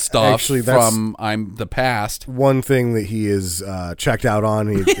medical stuff. Actually, that's from the past. one thing that he is checked out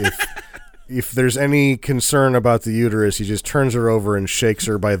on. If there's any concern about the uterus, he just turns her over and shakes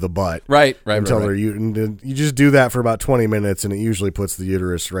her by the butt. Right. Until you just do that for about 20 minutes, and it usually puts the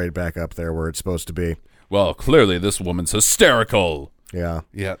uterus right back up there where it's supposed to be. Well, clearly this woman's hysterical. Yeah.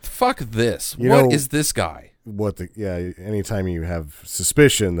 Yeah, fuck this. You What know- is this guy? Anytime you have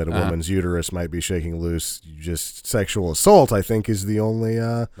suspicion that a woman's uterus might be shaking loose, just sexual assault, I think, is the only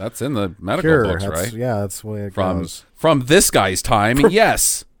That's in the medical cure. books, That's- right? Yeah, that's the way it From goes. this guy's time,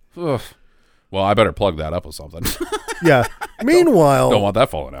 yes. Ugh. Well, I better plug that up with something. Yeah. Meanwhile, Don't want that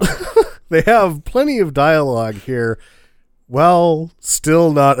falling out. they have plenty of dialogue here. Well,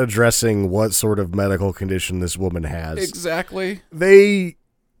 still not addressing what sort of medical condition this woman has. Exactly.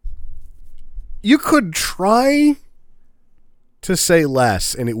 You could try to say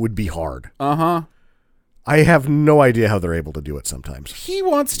less, and it would be hard. Uh-huh. I have no idea how they're able to do it sometimes. He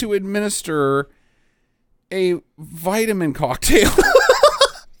wants to administer a vitamin cocktail.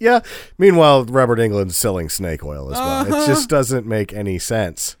 Yeah. Meanwhile, Robert Englund's selling snake oil as well. It just doesn't make any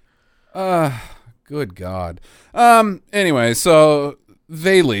sense. Good God. Anyway, so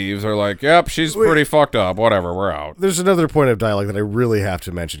they leave. They're like, yep, she's pretty fucked up. Whatever, we're out. There's another point of dialogue that I really have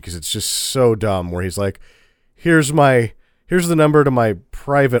to mention because it's just so dumb, where he's like, here's the number to my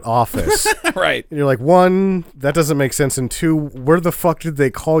private office. Right. And you're like, one, that doesn't make sense, and two, where the fuck did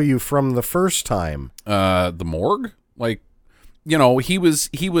they call you from the first time? The morgue? Like, he was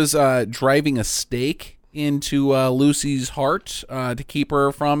driving a stake into Lucy's heart to keep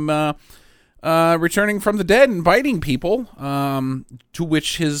her from returning from the dead and biting people, to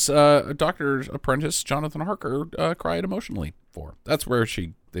which his doctor's apprentice, Jonathan Harker, cried emotionally for. That's where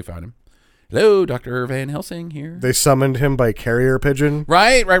they found him. Hello, Dr. Van Helsing here. They summoned him by carrier pigeon.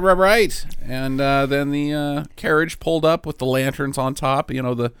 Right. And then the carriage pulled up with the lanterns on top,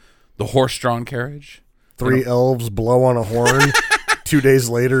 the horse-drawn carriage. 3 elves blow on a horn. 2 days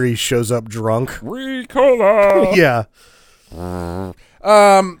later, he shows up drunk. Ricola! Yeah.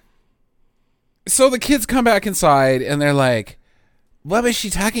 So the kids come back inside, and they're like, what was she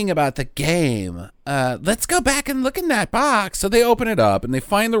talking about, the game? Let's go back and look in that box. So they open it up, and they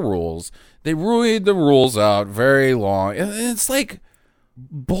find the rules. They read the rules out very long. And it's like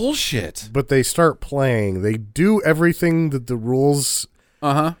bullshit. But they start playing. They do everything that the rules,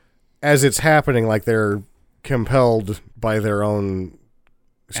 as it's happening, like they're compelled by their own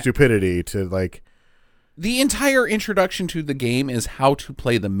stupidity to, like... The entire introduction to the game is how to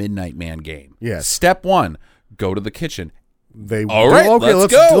play the Midnight Man game. Yes. Step 1, go to the kitchen. All right,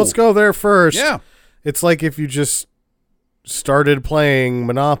 let's go. Let's go there first. Yeah. It's like if you just started playing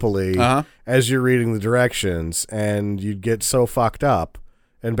Monopoly as you're reading the directions, and you'd get so fucked up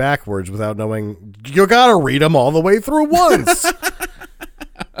and backwards without knowing. You gotta read them all the way through once.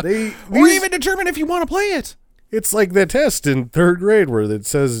 Or even determine if you want to play it. It's like the test in 3rd grade where it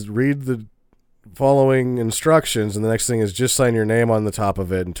says read the following instructions, and the next thing is just sign your name on the top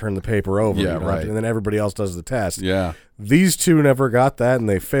of it and turn the paper over. Yeah, You don't have right. to- and then everybody else does the test. Yeah. These two never got that, and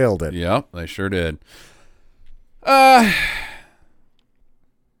they failed it. Yep, they sure did.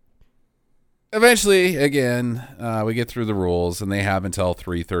 Eventually, again, we get through the rules, and they have until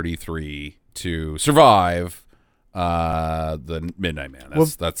 3:33 to survive the Midnight Man.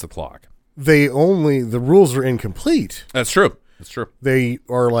 That's the clock. The rules are incomplete. That's true. They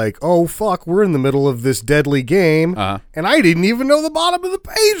are like, oh, fuck, we're in the middle of this deadly game, and I didn't even know the bottom of the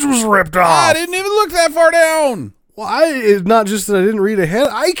page was ripped off. I didn't even look that far down. Well, it's not just that I didn't read ahead,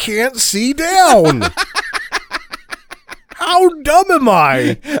 I can't see down. How dumb am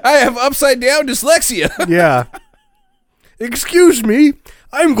I? I have upside down dyslexia. Yeah. Excuse me,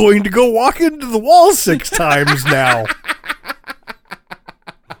 I'm going to go walk into the wall 6 times now.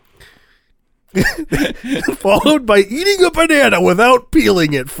 Followed by eating a banana without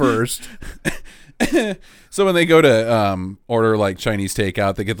peeling it first. So when they go to order like Chinese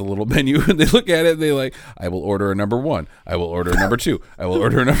takeout, they get the little menu and they look at it and they like, I will order a number 1. I will order a number 2. I will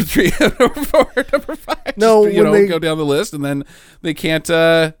order a number 3, number 4, number 5. No, Just, when they go down the list, and then they can't.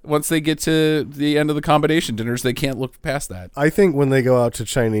 Once they get to the end of the combination dinners, they can't look past that. I think when they go out to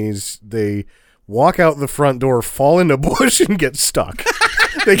Chinese, they walk out the front door, fall in a bush, and get stuck.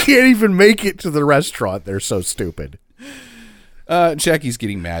 They can't even make it to the restaurant. They're so stupid. Jackie's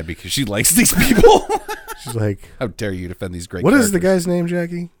getting mad because she likes these people. She's like, How dare you defend these great what is the characters? guy's name,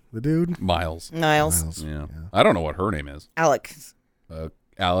 Jackie? the dude? Miles. Niles. Yeah. I don't know what her name is. Alex.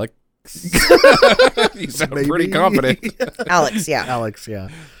 Alex. You sound pretty Maybe. confident. Alex, yeah. Alex, yeah.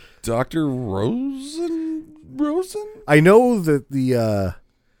 Dr. Rosen? I know that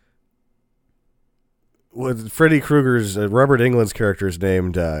with Freddy Krueger's Robert Englund's character is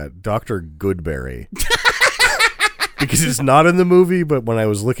named Dr. Goodberry. Because it's not in the movie, but when I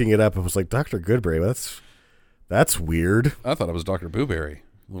was looking it up, I was like, Dr. Goodberry, that's weird. I thought it was Dr. Booberry.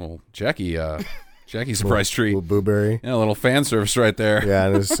 Little Jackie surprise treat. Little Booberry. Yeah, a little fan service right there. Yeah,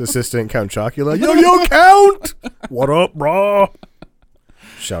 and his assistant, Count Chocula. Yo, Count! What up, brah?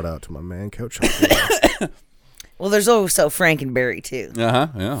 Shout out to my man, Count Chocula. Well, there's also Frankenberry, too. Uh-huh,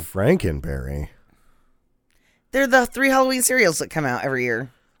 yeah. Frankenberry. They're the 3 Halloween cereals that come out every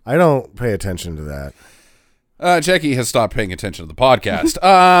year. I don't pay attention to that. Jackie has stopped paying attention to the podcast.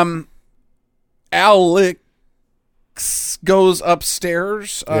 Alex goes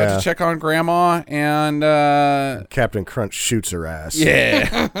upstairs Yeah. to check on Grandma, and Captain Crunch shoots her ass.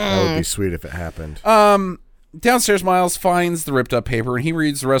 yeah. That would be sweet if it happened. Downstairs, Miles finds the ripped up paper, and he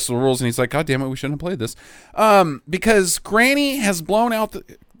reads the rest of the rules, and he's like, God damn it, we shouldn't have played this. Because Granny has blown out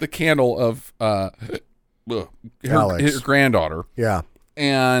the candle of her Alex. granddaughter. Yeah.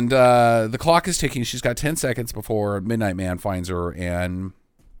 And the clock is ticking. She's got 10 seconds before Midnight Man finds her and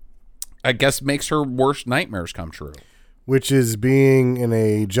I guess makes her worst nightmares come true. Which is being in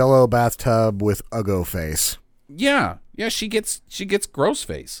a Jell-O bathtub with Uggo face. Yeah. Yeah, she gets gross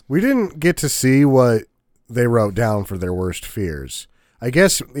face. We didn't get to see what they wrote down for their worst fears. I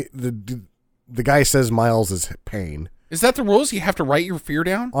guess the guy says Miles is pain Is that the rules? You have to write your fear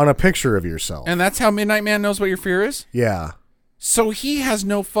down? on a picture of yourself. And that's how Midnight Man knows what your fear is? Yeah. So he has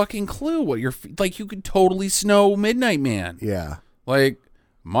no fucking clue what your like you could totally snow Midnight Man. Yeah. Like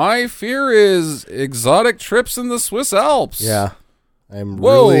my fear is exotic trips in the Swiss Alps. Yeah. I'm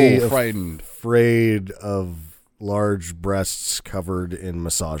Whoa, really frightened. afraid of large breasts covered in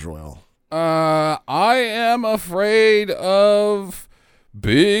massage oil. I am afraid of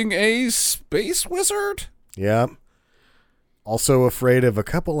being a space wizard. Yeah. Also afraid of a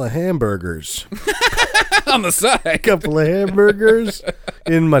couple of hamburgers. On the side. Couple of hamburgers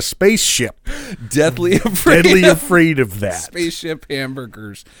in my spaceship. Deadly afraid Deadly of afraid of that. spaceship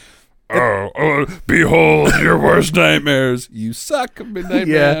hamburgers. Behold your worst Nightmares. You suck, Midnight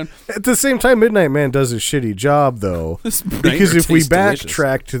Yeah. Man. At the same time, Midnight Man does a shitty job, though. This Because nightmare if we tastes delicious.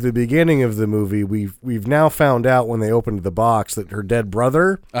 backtrack to the beginning of the movie, we've now found out when they opened the box that her dead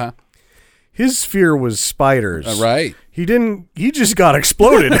brother, his fear was spiders. Right. He just got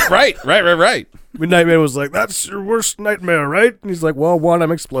exploded. Right. Midnight Man was like, "That's your worst nightmare, right?" And he's like, "Well, 1, I'm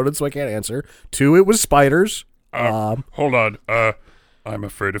exploded, so I can't answer. 2, it was spiders. Hold on. I'm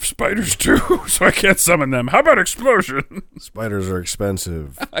afraid of spiders too, so I can't summon them. How about explosion? Spiders are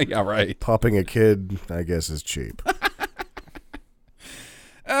expensive. Yeah, right. Popping a kid, I guess, is cheap."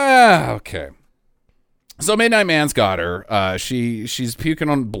 Okay. So Midnight Man's got her. She's puking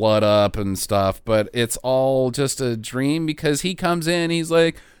on blood up and stuff, but it's all just a dream because he comes in. He's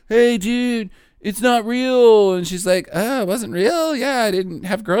like, "Hey, dude, it's not real." And she's like, "Oh, it wasn't real? Yeah, I didn't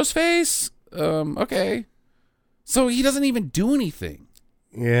have gross face. Okay." So he doesn't even do anything.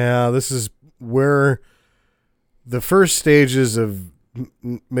 Yeah, this is where the first stages of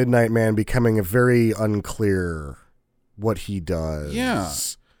Midnight Man becoming a very unclear what he does. Yeah.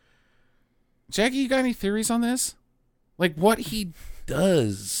 Jackie, you got any theories on this? Like what he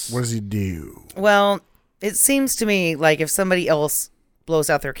does? What does he do? Well, it seems to me like if somebody else blows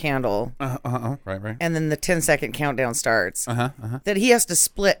out their candle Right. and then the 10-second countdown starts, that he has to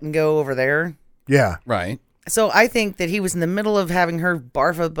split and go over there. Yeah. Right. So I think that he was in the middle of having her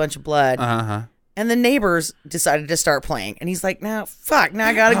barf a bunch of blood. And the neighbors decided to start playing. And he's like, now I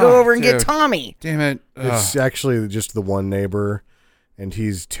got to go over and get dude. Tommy. Damn it. It's actually just the one neighbor, and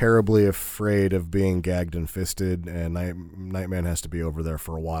he's terribly afraid of being gagged and fisted, and Nightman has to be over there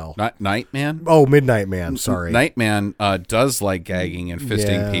for a while. Not Nightman? Oh, Midnight Man, sorry. Nightman does like gagging and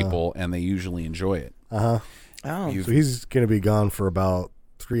fisting Yeah. people, and they usually enjoy it. Oh. So he's going to be gone for about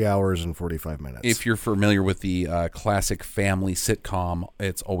 3 hours and 45 minutes. If you're familiar with the classic family sitcom,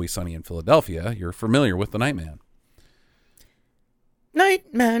 It's Always Sunny in Philadelphia, you're familiar with the Nightman.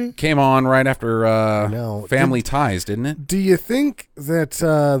 Nightman. Came on right after No. Family Ties, didn't it? Do you think that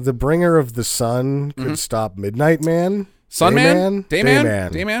the bringer of the sun could stop Midnight Man? Sunman?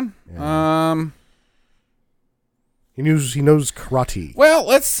 Dayman? Dayman? Yeah. He knows karate. Well,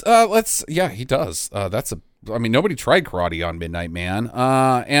 let's yeah, he does. Nobody tried karate on Midnight Man.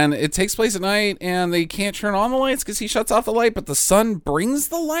 And it takes place at night, and they can't turn on the lights because he shuts off the light, but the sun brings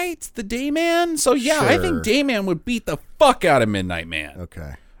the light, the Dayman. So yeah, I think Sure. Dayman would beat the fuck out of Midnight Man.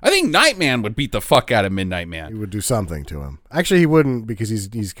 Okay. I think Nightman would beat the fuck out of Midnight He Man. would do something to him. Actually, he wouldn't because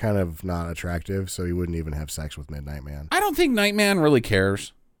he's kind of not attractive, so he wouldn't even have sex with Midnight Man. I don't think Nightman really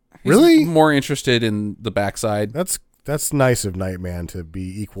cares. He's Really? more interested in the backside. That's nice of Nightman to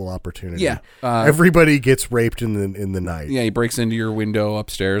be equal opportunity. Yeah. Everybody gets raped in the night. Yeah, he breaks into your window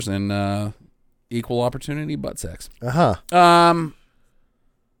upstairs and equal opportunity butt sex. Uh-huh.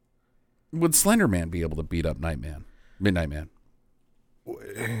 Would Slender Man be able to beat up Midnight Man?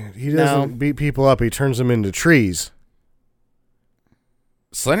 He doesn't beat people up. He turns them into trees.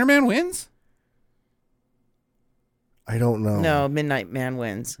 Slender Man wins? I don't know. No, Midnight Man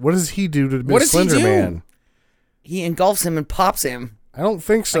wins. What does he do to What does he Slender do? Man? He engulfs him and pops him I don't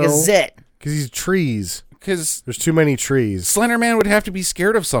think so. like a zit. Because he's trees. Because There's too many trees. Slender Man would have to be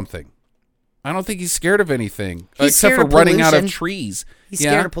scared of something. I don't think he's scared of anything He's except scared for of running out of pollution. trees. He's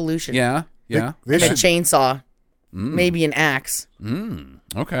Yeah? scared of pollution. Yeah, yeah. They And a should, chainsaw. Maybe an axe.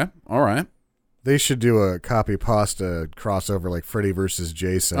 Okay, all right. they should do a copy pasta crossover like Freddy versus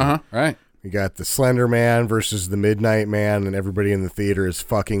Jason. Right. You got the Slender Man versus the Midnight Man, and everybody in the theater is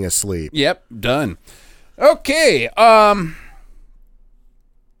fucking asleep. Yep, done. Okay,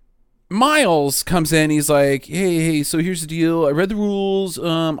 Miles comes in. He's like, hey, so here's the deal. I read the rules.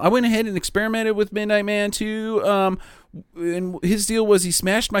 I went ahead and experimented with Midnight Man too. And his deal was he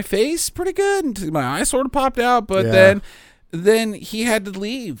smashed my face pretty good, and my eye sort of popped out. But Yeah. then he had to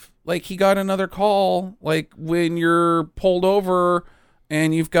leave. Like he got another call. Like when you're pulled over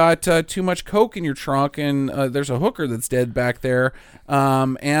and you've got too much coke in your trunk, and there's a hooker that's dead back there,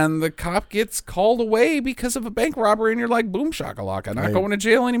 and the cop gets called away because of a bank robbery, and you're like, boom shakalaka, I'm not going to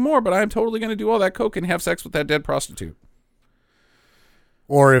jail anymore, but I'm totally going to do all that coke and have sex with that dead prostitute.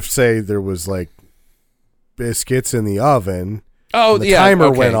 Or if, say, there was like biscuits in the oven. Oh, the yeah, timer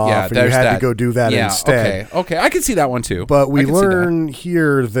okay, went off, yeah, and you there's had that. to go do that Yeah, instead. Okay, I can see that one too. But we I can see that. learn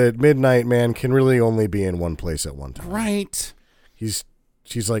here that Midnight Man can really only be in one place at one time. Right.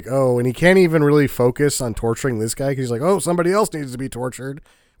 She's like, oh, and he can't even really focus on torturing this guy because he's like, oh, somebody else needs to be tortured.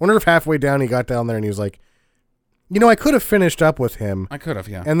 Wonder if halfway down he got down there and he was like, I could have finished up with him I could have,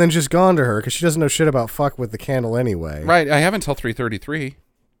 yeah. and then just gone to her because she doesn't know shit about fuck with the candle anyway. Right, I have until 3:33.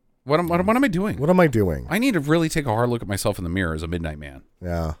 What am I doing? What am I doing? I need to really take a hard look at myself in the mirror as a Midnight Man.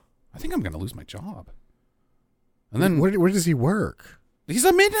 Yeah. I think I'm going to lose my job. And then Where does he work? he's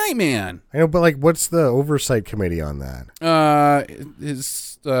a Midnight Man. I know, but like, what's the oversight committee on that?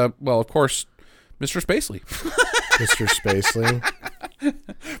 Well, of course, Mr. Spacely. Mr. Spacely?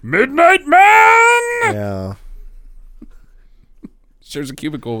 Midnight Man Yeah. shares a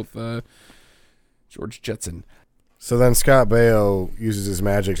cubicle with George Jetson. So then Scott Baio uses his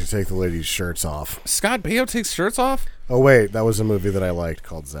magic to take the ladies' shirts off. Scott Baio takes shirts off. Oh, wait, that was a movie that I liked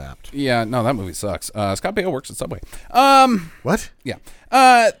called Zapped. Yeah, no, that movie sucks. Scott Baio works at Subway. What? Yeah.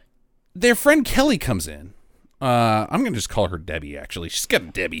 Their friend Kelly comes in. I'm gonna just call her Debbie. Actually, she's got a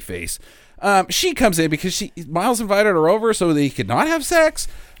Debbie face. She comes in because Miles invited her over so they could not have sex.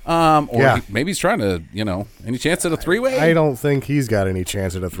 Or Yeah. maybe he's trying to, any chance at a three-way. I don't think he's got any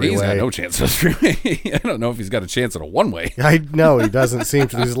chance at a three-way. He's got no chance at a three-way. I don't know if he's got a chance at a one-way. I know he doesn't seem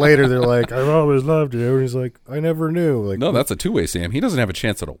to. Because later they're like, "I've always loved you," and he's like, "I never knew." Like, No, that's a two-way, Sam. He doesn't have a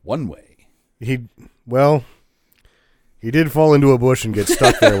chance at a one-way. he did fall into a bush and get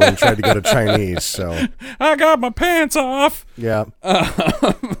stuck there when he tried to go to Chinese. So I got my pants off. yeah,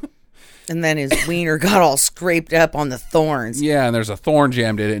 And then his wiener got all scraped up on the thorns. Yeah, and there's a thorn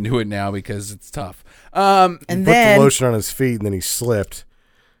jammed into it now because it's tough. And put the then lotion on his feet and then he slipped.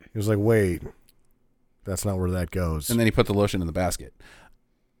 He was like, "Wait, that's not where that goes." And then he put the lotion in the basket.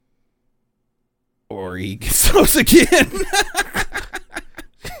 Or he gets those again.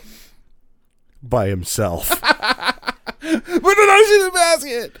 By himself. Put the lotion in the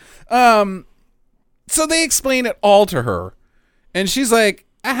basket. So they explain it all to her. And she's like,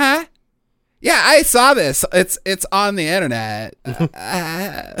 uh-huh. Yeah, I saw this. It's on the internet.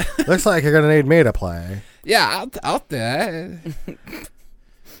 Looks like you're gonna need me to play. Yeah, out there.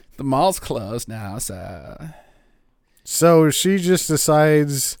 The mall's closed now, so... So she just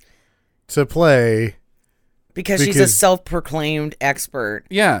decides to play. because she's a self-proclaimed expert.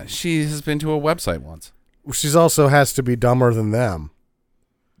 Yeah, she has been to a website once. She's also has to be dumber than them.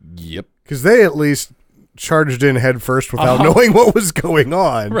 Yep. Because they at least charged in head first without knowing what was going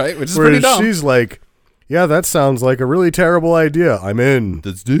on. Right, which is Whereas pretty dumb. she's like, yeah, that sounds like a really terrible idea. I'm in.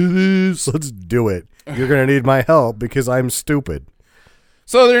 Let's do this. Let's do it. You're going to need my help because I'm stupid.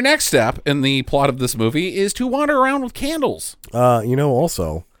 So their next step in the plot of this movie is to wander around with candles.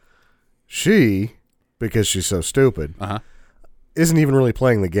 Also, she, because she's so stupid, isn't even really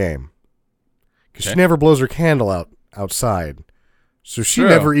playing the game. Because she never blows her candle out outside. So she True.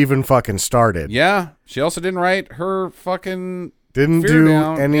 never even fucking started. Yeah. She also didn't write her fucking Didn't fear do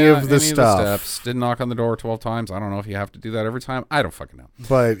down. any Yeah, of the stuff. steps. Didn't knock on the door 12 times. I don't know if you have to do that every time. I don't fucking know.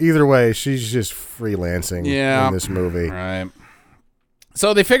 But either way, she's just freelancing Yeah. in this movie. Right.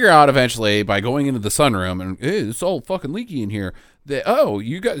 So they figure out eventually by going into the sunroom and hey, it's all fucking leaky in here. That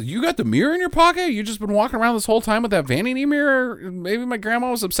you got the mirror in your pocket? You just been walking around this whole time with that vanity mirror? Maybe my grandma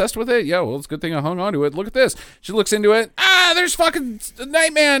was obsessed with it. Yeah, well, it's a good thing I hung on to it. Look at this. She looks into it. There's fucking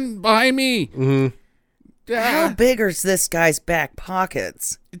Nightman behind me. Mm-hmm. How big are this guy's back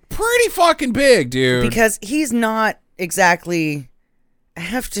pockets? Pretty fucking big, dude. Because he's not exactly a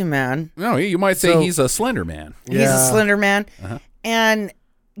hefty man. No, you might say So- he's a slender man. He's a Yeah. slender man. And,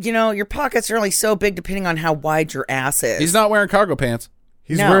 your pockets are only so big depending on how wide your ass is. He's not wearing cargo pants.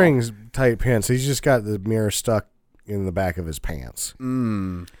 He's No. wearing tight pants. He's just got the mirror stuck in the back of his pants.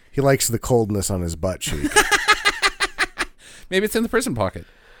 He likes the coldness on his butt cheek. Maybe it's in the prison pocket.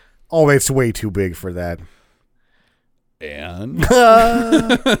 Oh, it's way too big for that. And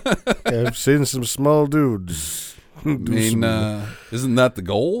I've seen some small dudes. I mean, isn't that the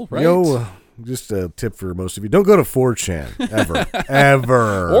goal, right? Yo, just a tip for most of you: don't go to 4chan ever,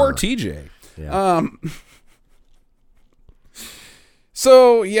 ever. Or TJ. Yeah.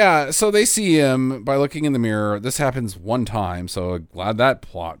 So they see him by looking in the mirror. This happens one time, so glad that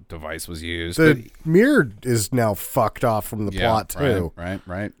plot device was used. the mirror is now fucked off from the plot too.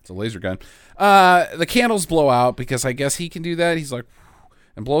 Right. It's a laser gun. The candles blow out because I guess he can do that. He's like,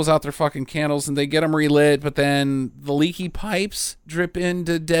 and blows out their fucking candles, and they get them relit. But then the leaky pipes drip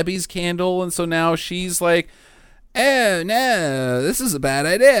into Debbie's candle, and so now she's like, "Oh no, this is a bad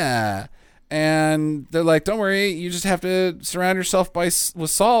idea." And they're like, "Don't worry, you just have to surround yourself with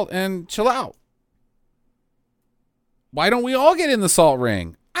salt and chill out." Why don't we all get in the salt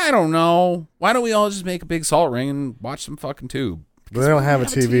ring? I don't know. Why don't we all just make a big salt ring and watch some fucking tube? But they don't have a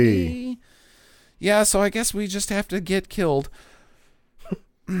TV. Yeah, so I guess we just have to get killed.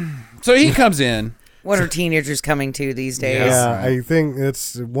 So he comes in. What are teenagers coming to these days? Yeah, I think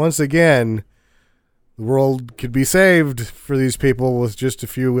it's once again the world could be saved for these people with just a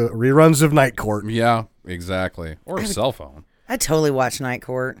few reruns of Night Court. Yeah, exactly. Or a cell phone. I totally watch Night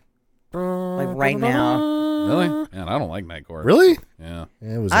Court. Like right now. Really? Man, I don't like Night Court. Really? Yeah.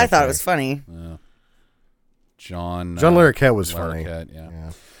 Yeah, it was I thought okay. it was funny. John Larroquette was funny. Larroquette,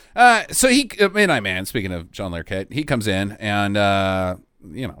 yeah. Yeah. So he, Midnight Man, speaking of John Larroquette, he comes in and,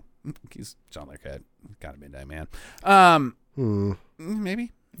 he's John Larroquette, got a Midnight Man.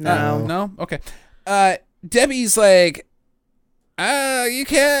 Maybe? No? Okay. Debbie's like, you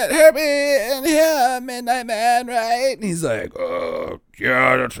can't hurt me in here, Midnight Man, right? And he's like,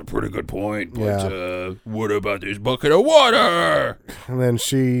 Yeah, that's a pretty good point. But Yeah. what about this bucket of water? And then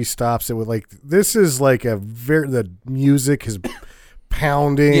she stops it with like, this is like the music is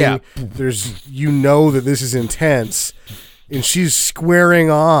pounding. Yeah. There's, that this is intense. And she's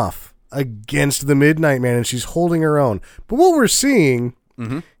squaring off against the Midnight Man and she's holding her own. But what we're seeing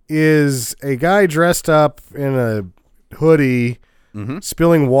is a guy dressed up in a hoodie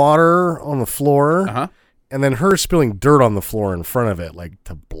spilling water on the floor. And then her spilling dirt on the floor in front of it, like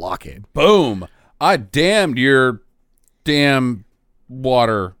to block it. boom. I damned your damn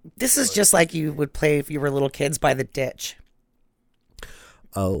water. This is just like you would play if you were little kids by the ditch.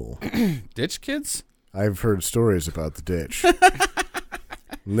 Oh. Ditch kids? I've heard stories about the ditch.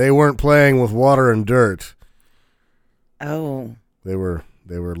 And they weren't playing with water and dirt. Oh. They were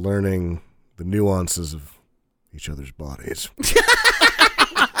learning the nuances of each other's bodies.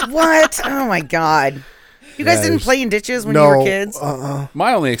 What? Oh my God. You guys didn't play in ditches when you were kids?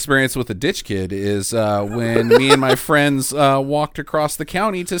 My only experience with a ditch kid is when me and my friends walked across the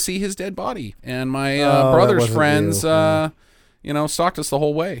county to see his dead body. And my that brother's wasn't friends, you. stalked us the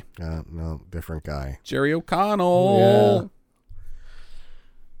whole way. No, different guy. Jerry O'Connell.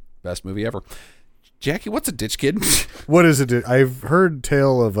 Best movie ever. Jackie, what's a ditch kid? What is it? I've heard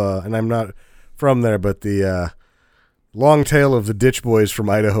tale of, and I'm not from there, but the long tale of the Ditch Boys from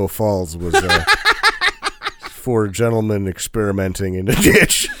Idaho Falls was for gentlemen experimenting in a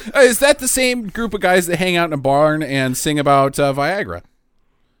ditch. Is that the same group of guys that hang out in a barn and sing about Viagra?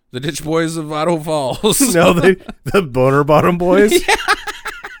 The Ditch Boys of Idaho Falls. No, the Boner Bottom Boys.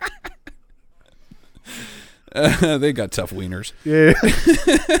 They got tough wieners. Yeah.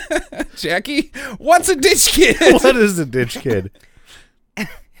 Jackie, what's a ditch kid? What is a ditch kid?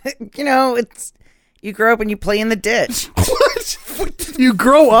 It's you grow up and you play in the ditch. What? You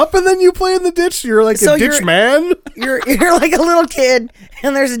grow up and then you play in the ditch? You're like So a ditch you're- man? You're like a little kid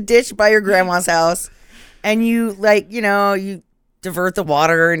and there's a ditch by your grandma's house and you you divert the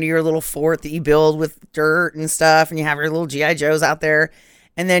water into your little fort that you build with dirt and stuff, and you have your little G.I. Joes out there,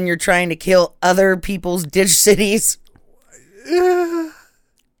 and then you're trying to kill other people's ditch cities.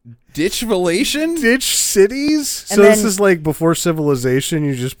 Ditchvelation? Ditch cities? So this is like before civilization,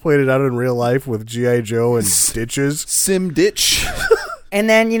 you just played it out in real life with G.I. Joe and ditches? Sim ditch. And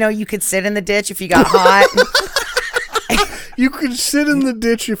then, you could sit in the ditch if you got hot. You could sit in the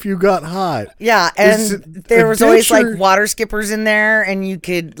ditch if you got hot. Yeah, and there was always ditch or- like water skippers in there, and you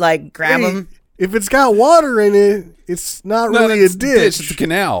could like grab them. If it's got water in it, it's not really a that's ditch. It's a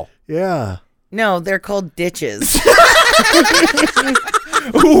canal. Yeah. No, they're called ditches.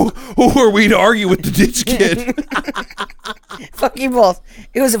 Who are we to argue with the ditch kid? Fuck you both.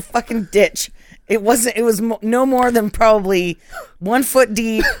 It was a fucking ditch. It wasn't. It was no more than probably 1 foot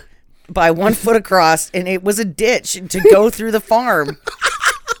deep by 1 foot across, and it was a ditch to go through the farm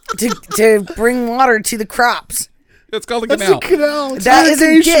to bring water to the crops. It's called a That's canal. a canal. It's That is a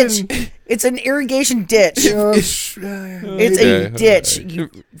irrigation. ditch. It's an irrigation ditch. It's It's a ditch.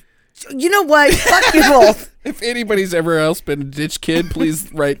 You know what? Fuck you both. If anybody's ever else been a ditch kid,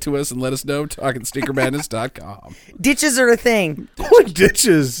 please write to us and let us know. TalkingStinkerMadness.com. Ditches are a thing. What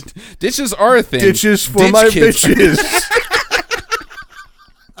ditches? Ditches are a thing. Ditches for Ditch my kids- bitches.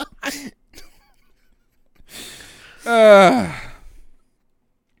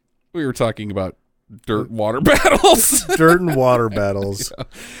 We were talking about dirt water battles. Dirt and water battles.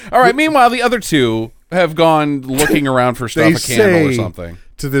 All right. Meanwhile, the other two have gone looking around for stuff, They a candle or say something.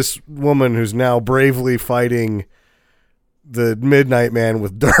 to this woman who's now bravely fighting the Midnight Man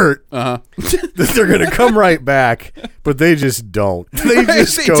with dirt that they're going to come right back, but they just don't. They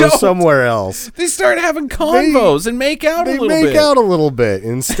just They go don't. somewhere else. They start having convos and make out a They little make bit. out a little bit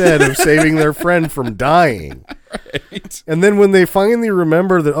instead of saving their friend from dying. Right. And then when they finally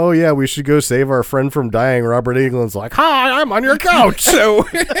remember that, oh yeah, we should go save our friend from dying, Robert Englund's like, "Hi, I'm on your couch." So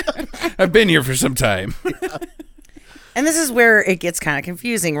I've been here for some time. And this is where it gets kind of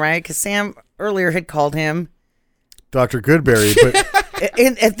confusing, right? Because Sam earlier had called him. Dr. Goodberry, but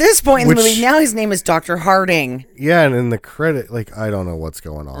At this point in the Which- movie, now his name is Dr. Harding. yeah, and in the credit, like, I don't know what's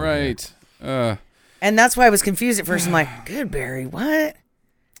going on. here. Right. And that's why I was confused at first. I'm like, Goodberry, what?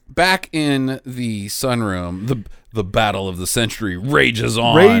 Back in the sunroom, the battle of the century rages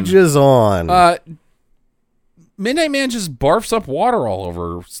on. Rages on. Midnight Man just barfs up water all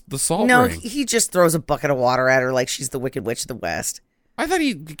over the salt No, ring. he just throws a bucket of water at her like she's the Wicked Witch of the West. I thought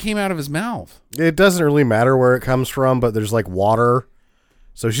he came out of his mouth. It doesn't really matter where it comes from, but there's like water.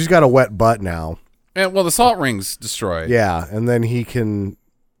 So she's got a wet butt now. And, well, the salt ring's destroyed. Yeah, and then he can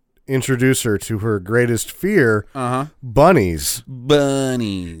introduce her to her greatest fear, bunnies.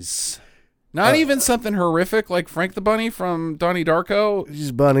 Bunnies. Not even something horrific like Frank the Bunny from Donnie Darko.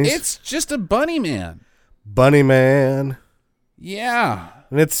 These bunnies. It's just a bunny man. Bunny Man. Yeah.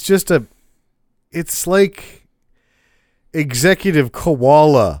 And it's just it's like executive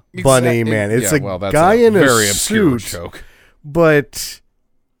koala bunny man. It's yeah, a well, that's guy in a very obscure suit, joke. but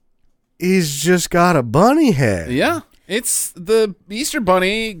he's just got a bunny head. Yeah. It's the Easter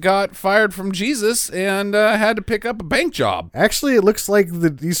Bunny got fired from Jesus and had to pick up a bank job. Actually, it looks like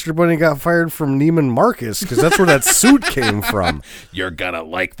the Easter Bunny got fired from Neiman Marcus because that's where that suit came from. You're gonna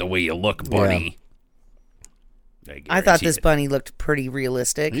like the way you look, bunny. I thought this bunny looked pretty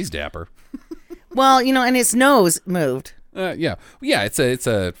realistic. He's dapper. Well, and its nose moved. Yeah. It's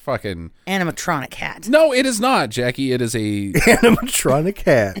a fucking. Animatronic hat. No, it is not, Jackie. It is a. Animatronic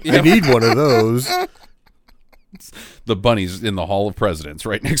hat. I need one of those. The bunny's in the Hall of Presidents,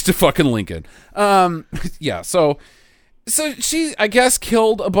 right next to fucking Lincoln. Yeah. So she, I guess,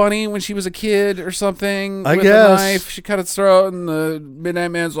 killed a bunny when she was a kid or something. I with guess. a knife. She cut its throat, and the Midnight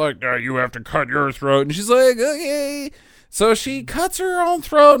Man's like, "You have to cut your throat," and she's like, "Okay." So she cuts her own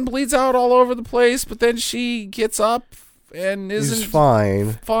throat and bleeds out all over the place, but then she gets up and isn't He's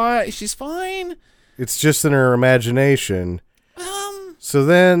fine. She's fine. It's just in her imagination. So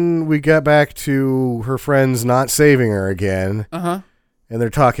then we get back to her friends not saving her again. And they're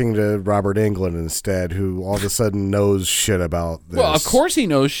talking to Robert Englund instead, who all of a sudden knows shit about this. Well, of course he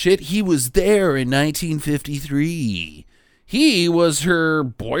knows shit. He was there in 1953. He was her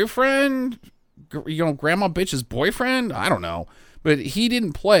boyfriend, Grandma Bitch's boyfriend. I don't know, but he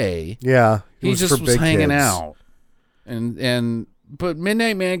didn't play. Yeah. it He just for was big hanging kids. out, but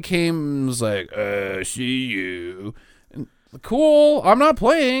Midnight Man came and was like, "See you." And, cool. I'm not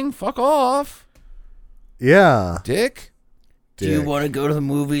playing. Fuck off, Yeah. dick. Do you want to go to the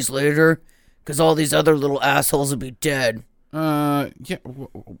movies later? Because all these other little assholes will be dead. Yeah.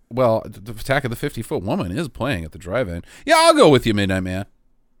 Well, the Attack of the 50-Foot Woman is playing at the drive-in. Yeah, I'll go with you, Midnight Man.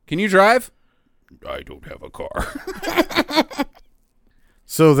 Can you drive? I don't have a car.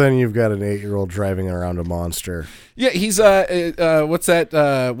 So then you've got an 8-year-old driving around a monster. Yeah, he's what's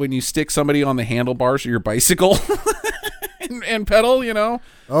that? When you stick somebody on the handlebars of your bicycle and pedal, you know?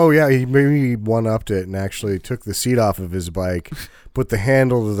 Oh yeah, he maybe one-upped it and actually took the seat off of his bike, put the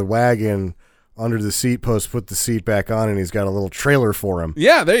handle to the wagon under the seat post, put the seat back on, and he's got a little trailer for him.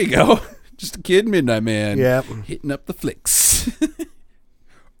 Yeah, there you go. Just a kid, Midnight Man. Yep. Hitting up the flicks.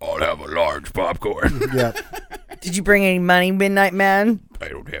 I'll have a large popcorn. Yep. Did you bring any money, Midnight Man? I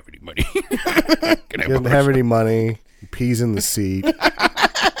don't have any money. Can I He doesn't have any money. He pees in the seat.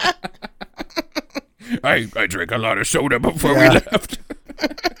 I drank a lot of soda before Yeah. we left.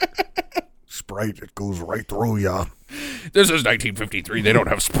 Sprite, it goes right through ya. This is 1953. They don't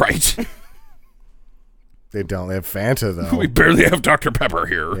have Sprite. They don't. They have Fanta, though. We barely have Dr. Pepper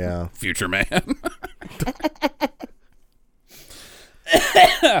here. Yeah. Future man.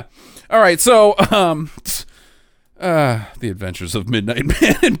 All right, so the Adventures of Midnight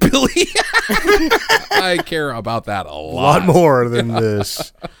Man and Billy. I care about that a A lot more than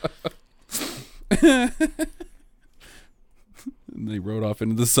this. And they rode off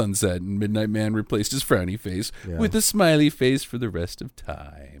into the sunset, and Midnight Man replaced his frowny face Yeah. with a smiley face for the rest of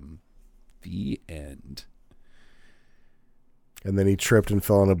time. The end. And then he tripped and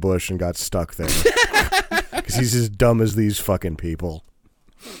fell in a bush and got stuck there. Because he's as dumb as these fucking people.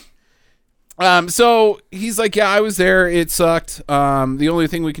 So he's like, yeah, I was there. It sucked. The only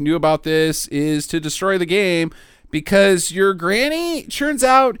thing we can do about this is to destroy the game because your granny, turns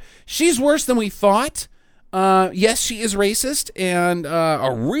out, she's worse than we thought. Yes, she is racist and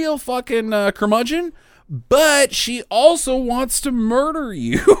a real fucking curmudgeon, but she also wants to murder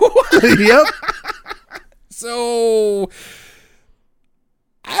you. Yep. So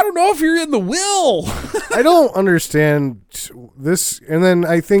I don't know if you're in the will. I don't understand this. And then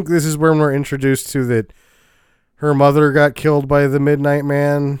I think this is when we're introduced to that her mother got killed by the Midnight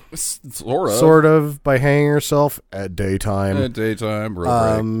Man. Sort of, by hanging herself at daytime. At daytime,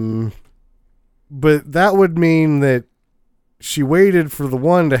 real But that would mean that she waited for the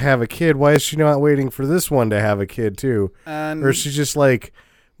one to have a kid. Why is she not waiting for this one to have a kid too? Or is she just like,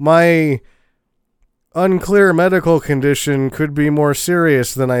 my unclear medical condition could be more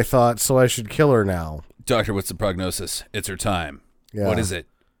serious than I thought, so I should kill her now. Doctor, what's the prognosis? It's her time. Yeah. What is it?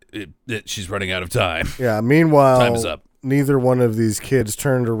 She's running out of time. Yeah, meanwhile, Time is up. Neither one of these kids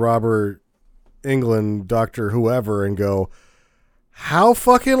turn to Robert Englund, Dr. Whoever, and go, how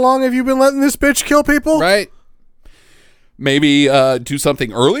fucking long have you been letting this bitch kill people? Right? Maybe do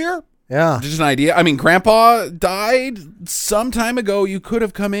something earlier? Yeah. Just an idea. I mean, Grandpa died some time ago. You could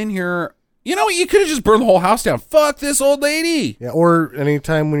have come in here. You know what? You could have just burned the whole house down. Fuck this old lady. Yeah, or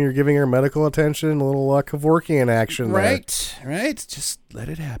anytime when you're giving her medical attention, a little Kevorkian action there. Right. Just let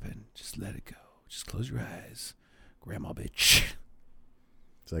it happen. Just let it go. Just close your eyes. Grandma bitch.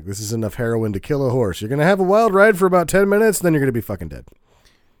 It's like, this is enough heroin to kill a horse. You're going to have a wild ride for about 10 minutes, then you're going to be fucking dead.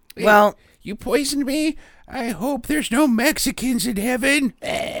 Well, You poisoned me. I hope there's no Mexicans in heaven.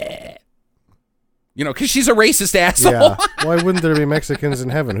 You know, because she's a racist asshole. Yeah. Why wouldn't there be Mexicans in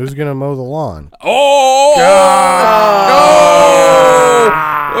heaven? Who's going to mow the lawn? Oh! God.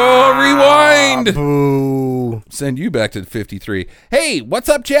 No! Oh, rewind. Boo. Send you back to 53. Hey, what's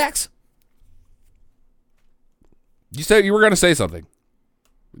up, Jax? You said you were going to say something.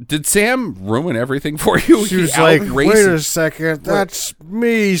 Did Sam ruin everything for you? She He was like, out-racist- wait a second, that's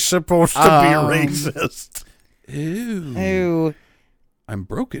me supposed to be racist. Ew. ew. I'm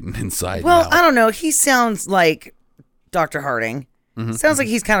broken inside Well, now. I don't know. He sounds like Dr. Harding. Sounds like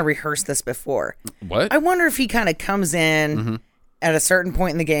he's kind of rehearsed this before. What? I wonder if he kind of comes in at a certain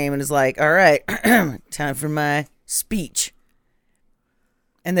point in the game and is like, all right, time for my speech.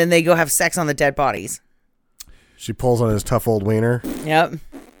 And then they go have sex on the dead bodies. She pulls on his tough old wiener. Yep.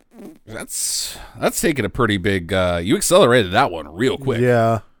 That's taking a pretty big. You accelerated that one real quick.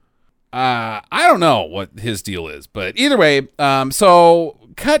 Yeah. I don't know what his deal is, but either way, so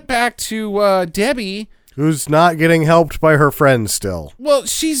cut back to Debbie. Who's not getting helped by her friends still. Well,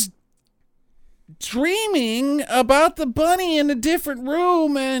 she's dreaming about the bunny in a different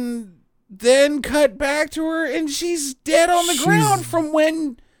room, and then cut back to her, and she's dead on the ground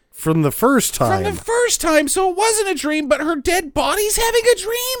from the first time. From the first time, so it wasn't a dream, but her dead body's having a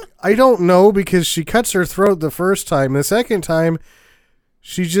dream? I don't know, because she cuts her throat the first time. The second time,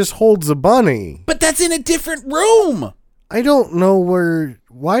 she just holds a bunny. But that's in a different room. I don't know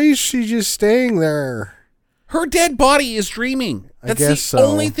why is she just staying there? Her dead body is dreaming. I That's guess the so.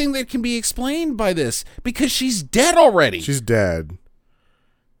 only thing that can be explained by this, because she's dead already. She's dead.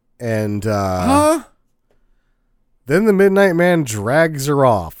 And Huh? then the Midnight Man drags her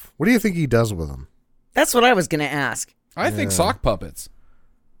off. What do you think he does with him? That's what I was going to ask. I think sock puppets.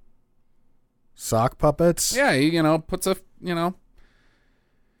 Sock puppets? Yeah, he, puts a,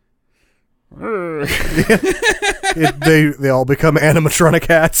 They all become animatronic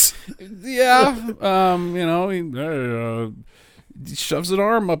hats. yeah, he shoves an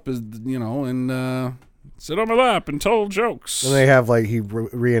arm up his, and sit on my lap and tell jokes. And they have, like, he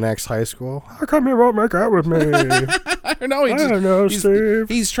reenacts high school. How come you won't make out with me? I don't know. I don't know, Steve.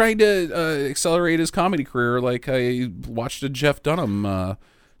 He's trying to accelerate his comedy career. Like, I watched a Jeff Dunham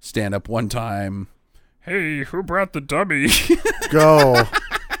stand-up one time. Hey, who brought the dummy? Go.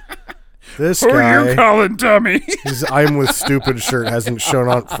 This Who guy, are you calling dummy? his I'm with stupid shirt hasn't shown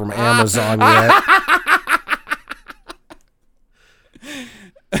up from Amazon yet.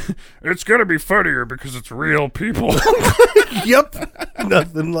 It's gonna be funnier because it's real people. Yep.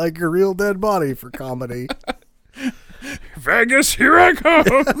 Nothing like a real dead body for comedy. Vegas, here I come.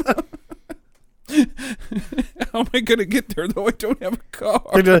 How am I going to get there, though I don't have a car?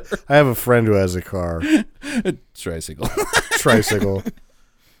 I have a friend who has a car. Tricycle. Tricycle.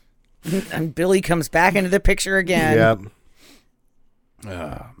 And Billy comes back into the picture again. Yep.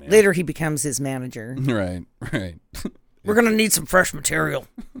 Oh, man. Later, he becomes his manager. Right. We're going to need some fresh material.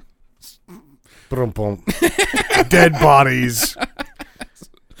 Brum-bum. Dead bodies.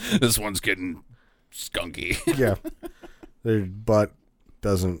 This one's getting skunky. Yeah. Their butt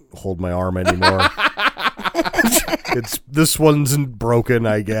doesn't hold my arm anymore. This one's broken,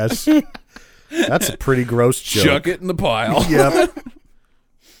 I guess. That's a pretty gross joke. Chuck it in the pile. Yep.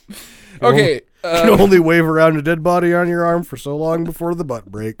 Okay. You can only wave around a dead body on your arm for so long before the butt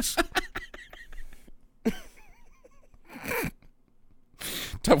breaks.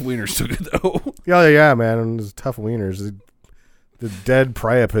 Tough wieners took it, though. Yeah, man. And it's tough wieners. The dead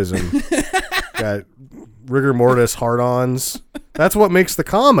priapism. Got rigor mortis hard-ons. That's what makes the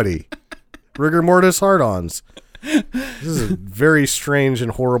comedy. Rigor mortis hard-ons. This is a very strange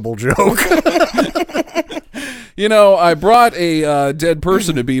and horrible joke. I brought a dead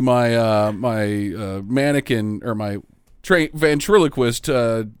person to be my mannequin or my ventriloquist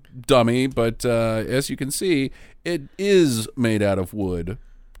dummy, but as you can see, it is made out of wood.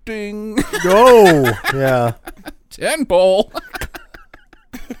 Ding. Oh, yeah. 10 pole.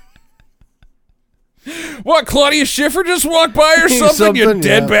 What, Claudia Schiffer just walked by or something, you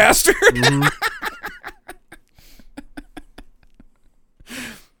dead bastard? Mm-hmm.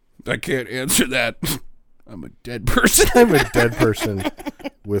 I can't answer that. I'm a dead person. I'm a dead person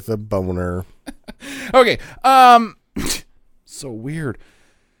with a boner. Okay. So weird.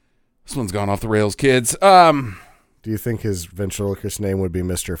 This one's gone off the rails, kids. Do you think his ventriloquist name would be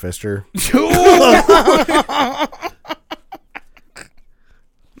Mr. Fister?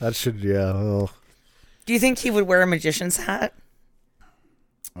 That should, yeah. Well. Do you think he would wear a magician's hat?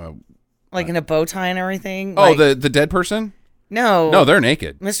 Like in a bow tie and everything? Oh, Like- the dead person? No, they're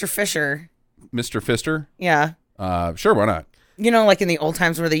naked. Mr. Fisher. Mr. Fister? Yeah. Sure, why not? Like in the old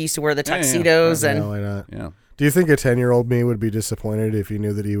times where they used to wear the Yeah, yeah. tuxedos Yeah, and why not? Yeah. Do you think a 10-year-old me would be disappointed if he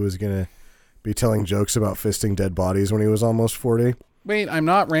knew that he was going to be telling jokes about fisting dead bodies when he was almost 40? Wait, I'm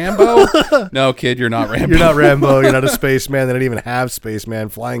not Rambo? No, kid, you're not Rambo. You're not Rambo. You're not a spaceman. They didn't even have spaceman.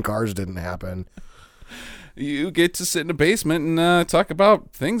 Flying cars didn't happen. You get to sit in a basement and talk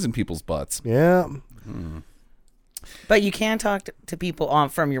about things in people's butts. Yeah. But you can talk to people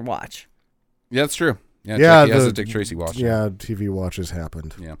from your watch. Yeah, that's true. Yeah, Yeah, Jackie has the- a Dick Tracy watch. Yeah, TV watches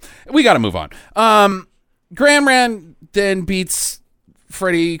happened. Yeah. We got to move on. Graham Rand then beats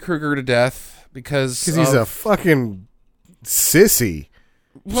Freddy Krueger to death because he's a fucking sissy.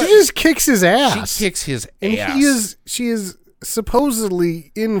 She just kicks his ass. She kicks his and ass. she is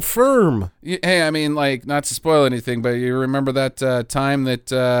supposedly infirm. Hey, I mean, like, not to spoil anything, but you remember that time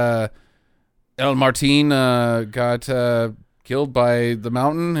that El Martin got killed by the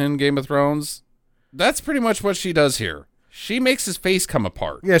mountain in Game of Thrones? That's pretty much what she does here. She makes his face come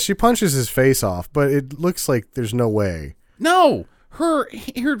apart. Yeah, she punches his face off, but it looks like there's no way. No, her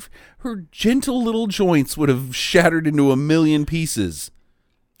gentle little joints would have shattered into a million pieces.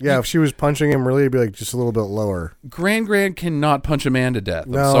 Yeah, if she was punching him, really, it'd be like just a little bit lower. Gran cannot punch a man to death.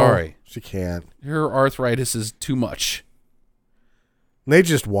 No, I'm sorry. she can't. Her arthritis is too much. And they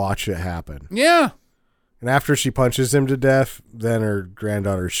just watch it happen. Yeah. And after she punches him to death, then her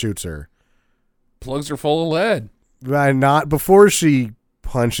granddaughter shoots her. Plugs are full of lead. Not before she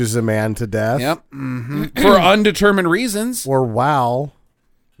punches a man to death. Yep. Mm-hmm. For undetermined reasons. Or wow.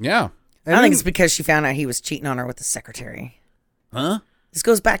 Yeah. And I think then- it's because she found out he was cheating on her with the secretary. Huh? This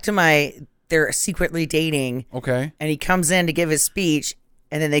goes back to they're secretly dating, Okay. and he comes in to give his speech,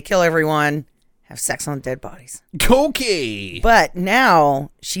 and then they kill everyone, have sex on dead bodies. Okay. But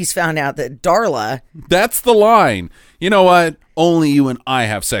now she's found out that Darla, That's the line. You know what? only you and I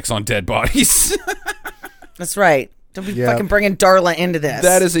have sex on dead bodies. That's right. Don't be Yeah. fucking bringing Darla into this.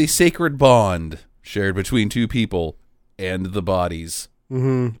 That is a sacred bond shared between two people and the bodies.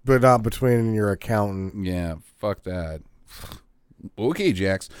 Mm-hmm. But not between your accountant. Yeah, fuck that. Okay,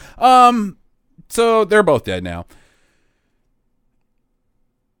 Jax. So they're both dead now.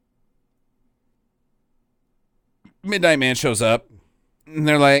 Midnight Man shows up, and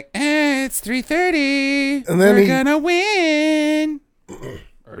they're like, it's 3:30. And then we're he- gonna win.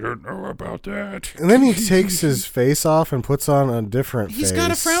 I don't know about that. And then he takes his face off and puts on a different He's face.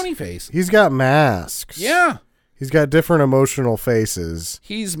 got a frowny face. He's got masks. Yeah. He's got different emotional faces.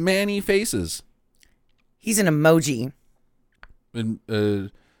 He's Manny Faces. He's an emoji.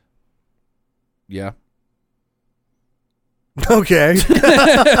 And, yeah. Okay.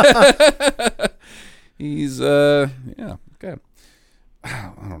 He's, yeah, okay.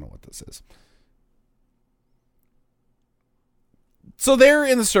 I don't know what this is. So they're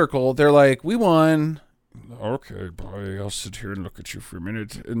in the circle. They're like, we won. Okay, bye. I'll sit here and look at you for a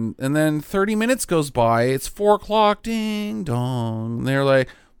minute. And then 30 minutes goes by. It's 4:00. Ding dong. And they're like,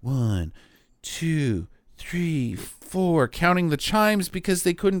 1, 2, 3, 4, counting the chimes because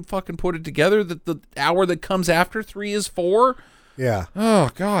they couldn't fucking put it together that the hour that comes after 3 is 4. Yeah. Oh,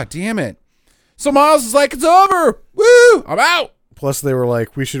 God damn it. So Miles is like, it's over. Woo! I'm out. Plus, they were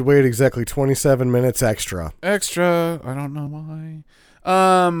like, we should wait exactly 27 minutes extra. Extra. I don't know why.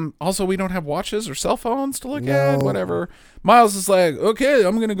 Also, we don't have watches or cell phones to look at. No. Whatever. Miles is like, okay,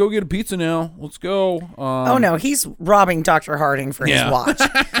 I'm going to go get a pizza now. Let's go. Oh no, he's robbing Dr. Harding for Yeah. his watch.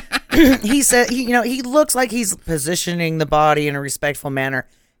 He said, he looks like he's positioning the body in a respectful manner.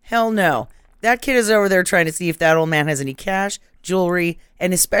 Hell no. That kid is over there trying to see if that old man has any cash, jewelry,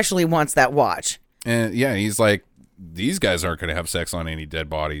 and especially wants that watch. And yeah, he's like, these guys aren't going to have sex on any dead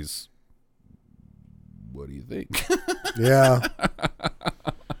bodies. What do you think? Yeah.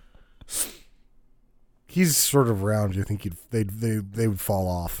 He's sort of round. You think they would fall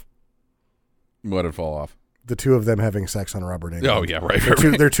off. What'd fall off? The two of them having sex on Robert England. Oh, yeah, right.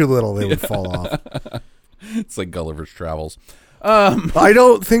 They're too little. They would fall off. It's like Gulliver's Travels. I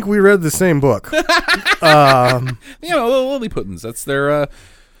don't think we read the same book. You know, the Lilliputans. That's their,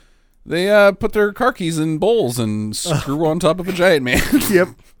 they put their car keys in bowls and screw on top of a giant man. Yep.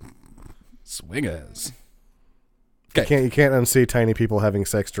 Swingers. You can't unsee tiny people having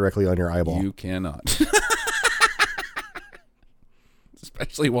sex directly on your eyeball. You cannot.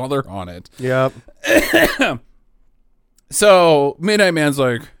 Especially while they're on it. Yep. So, Midnight Man's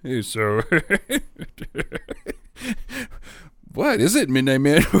like, Hey, so what is it, Midnight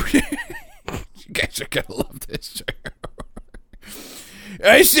Man? You guys are going to love this show.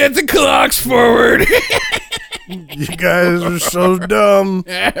 I set the clocks forward. You guys are so dumb.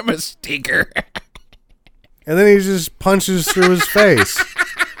 I'm a stinker. And then he just punches through his face.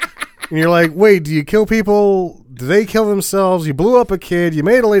 And you're like, wait, do you kill people? Do they kill themselves? You blew up a kid. You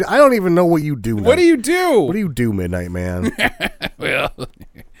made a lady. I don't even know what you do now. What do you do? What do you do, Midnight Man? Well,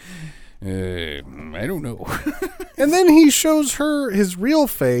 I don't know. And then he shows her his real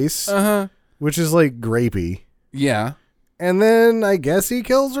face, which is like grapey. Yeah. And then I guess he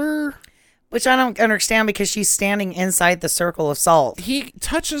kills her. Which I don't understand because she's standing inside the circle of salt. He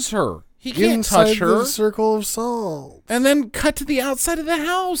touches her. He can't Inside touch her. the circle of salt. And then cut to the outside of the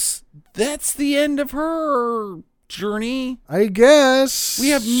house. That's the end of her journey. I guess. We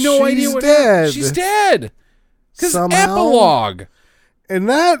have no idea She's what dead. happened. She's dead. Because Somehow. epilogue. And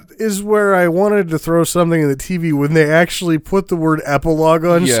that is where I wanted to throw something in the TV when they actually put the word epilogue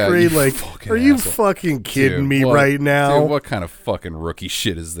on Yeah, screen. you Like, fucking are you asshole. fucking kidding Dude, me what- right now? Dude, what kind of fucking rookie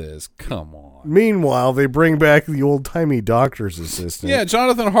shit is this? Come on. Meanwhile, they bring back the old timey doctor's assistant. Yeah,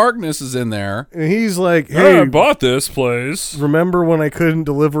 Jonathan Harkness is in there. And he's like, hey, I hey, bought this place. remember when I couldn't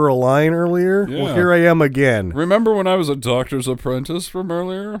deliver a line earlier? Yeah. Well, here I am again. Remember when I was a doctor's apprentice from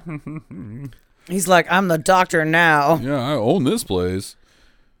earlier? He's like, I'm the doctor now. Yeah, I own this place.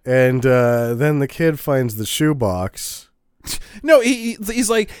 And then the kid finds the shoebox. No, he's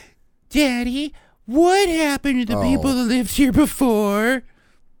like, Daddy, what happened to the people that lived here before?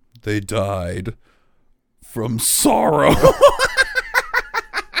 They died from sorrow.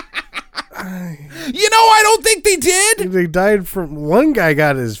 I don't think they did. They died from... One guy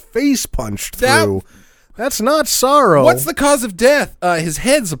got his face punched That- through. That's not sorrow. What's the cause of death? His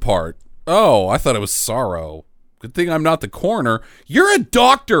head's apart. Oh, I thought it was sorrow. Good thing I'm not the coroner. You're a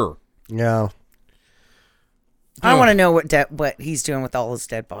doctor. Yeah. I want to know what he's doing with all his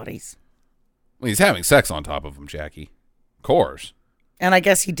dead bodies. Well, he's having sex on top of him, Jackie. Of course. And I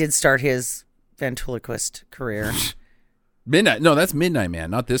guess he did start his ventriloquist career. No, that's Midnight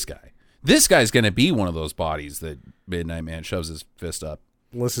Man, not this guy. This guy's going to be one of those bodies that Midnight Man shoves his fist up.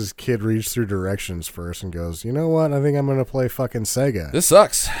 Unless his kid reads through directions first and goes, you know what? I think I'm going to play fucking Sega. This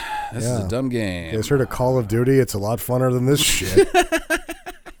sucks. This is Yeah. a dumb You game. guys heard of Call of Duty? It's a lot funner than this shit.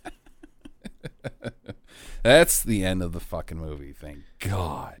 That's the end of the fucking movie. Thank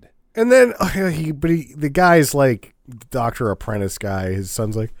God. And then the guy's like Dr. Apprentice guy. His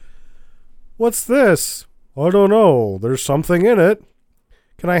son's like, "What's this? I don't know. There's something in it.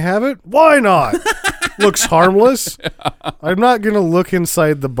 Can I have it? Why not? Looks harmless. I'm not gonna look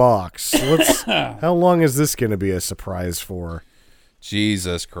inside the box. How long is this gonna be a surprise for?"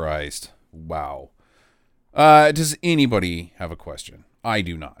 Jesus Christ. Wow. Does anybody have a question? I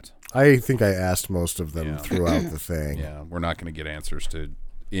do not. I think I asked most of them Yeah. throughout the thing. Yeah, we're not going to get answers to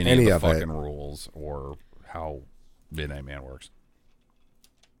any Any of the of it. fucking rules or how Midnight Man works.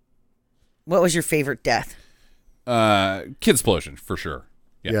 What was your favorite death? Kid explosion, for sure.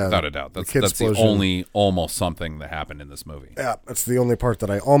 Yeah, Yeah, without a doubt. the That's kid the explosion. only almost something that happened in this movie. Yeah, that's the only part that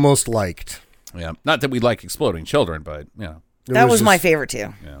I almost liked. Yeah, not that we like exploding children, but you know, It That was my just- favorite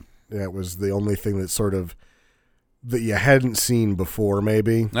too. yeah, Yeah, it was the only thing that sort of that you hadn't seen before,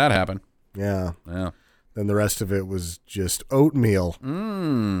 maybe. that happened. Yeah. Yeah, Then the rest of it was just oatmeal.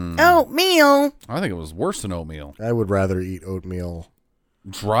 Oatmeal. I think it was worse than oatmeal. I would rather eat oatmeal.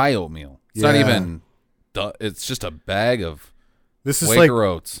 Dry oatmeal. It's not Yeah. even. It's just a bag of This is Quaker like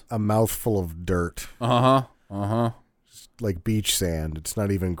oats. a mouthful of dirt, like beach sand. It's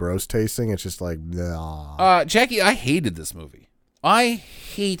not even gross tasting. It's just like, nah. Jackie, I hated this movie. I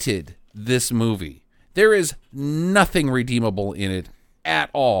hated this movie. There is nothing redeemable in it at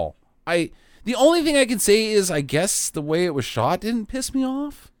all. The only thing I can say is I guess the way it was shot didn't piss me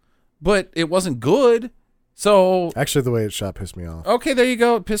off, but it wasn't good. So Actually, the way it's shot pissed me off. okay, there you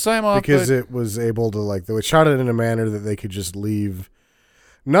go. Piss I'm off Because but- it was able to, like, they shot it in a manner that they could just leave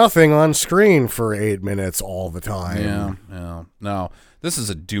nothing on screen for 8 minutes all the time. Yeah. No, this is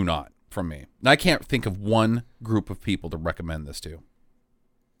a do not from me. And I can't think of one group of people to recommend this to.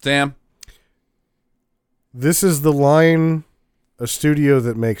 Sam? This is the line a studio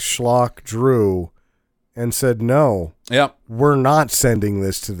that makes schlock drew and said, no, Yep. we're not sending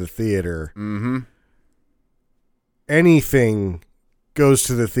this to the theater. Mm-hmm. Anything goes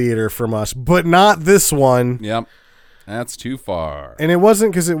to the theater from us, but not this one. Yep. That's too far. And it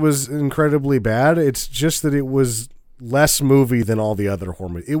wasn't because it was incredibly bad. It's just that it was less movie than all the other horror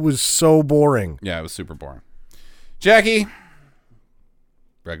movies. It was so boring. Yeah, it was super boring. Jackie?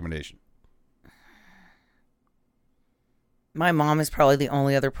 Recommendation. My mom is probably the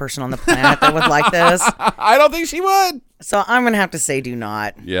only other person on the planet that would like this. I don't think she would. So I'm going to have to say do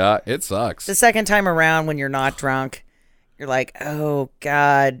not. Yeah, it sucks. The second time around when you're not drunk, you're like, oh,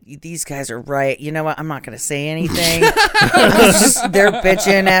 God, these guys are right. You know what? I'm not going to say anything. They're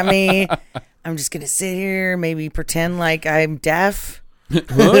bitching at me. I'm just going to sit here, maybe pretend like I'm deaf. I'm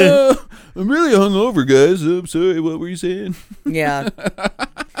really hungover, guys. I'm sorry. What were you saying? Yeah.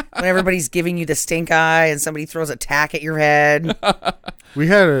 When everybody's giving you the stink eye and somebody throws a tack at your head. We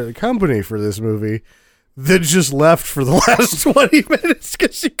had a company for this movie that just left for the last 20 minutes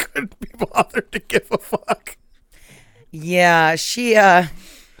because she couldn't be bothered to give a fuck. Yeah, she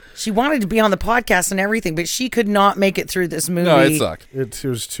wanted to be on the podcast and everything, but she could not make it through this movie. No, it sucked. It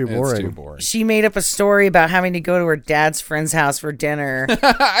was too It's boring. too boring. She made up a story about having to go to her dad's friend's house for dinner.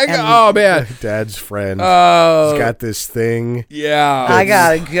 Oh, man. Dad's friend. Oh, He's got this thing. yeah. I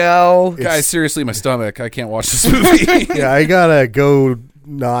gotta go. Guys, seriously, my stomach. I can't watch this movie. Yeah, I gotta go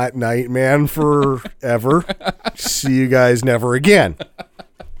not Nightman forever. See you guys never again.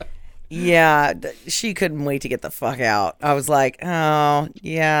 Yeah, she couldn't wait to get the fuck out. I was like, oh,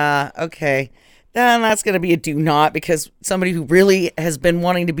 yeah, okay. Then that's going to be a do not because somebody who really has been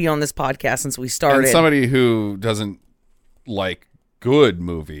wanting to be on this podcast since we started. And somebody who doesn't like good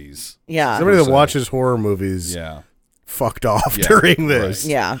movies. yeah. Somebody that So- watches horror movies Yeah. fucked off Yeah, during this.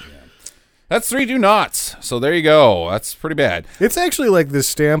 Yeah. That's 3 do nots. So there you go. That's pretty bad. It's actually like this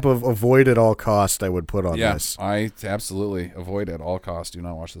stamp of avoid at all cost I would put on Yeah, this. I absolutely avoid at all costs. Do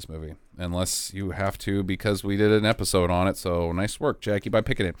not watch this movie unless you have to because we did an episode on it. So nice work, Jackie, by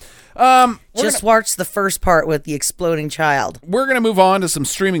picking it. Just watch the first part with the exploding child. We're going to move on to some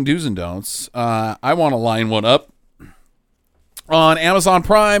streaming do's and don'ts. I want to line one up. On Amazon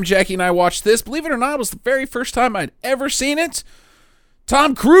Prime, Jackie and I watched this. Believe it or not, it was the very first time I'd ever seen it.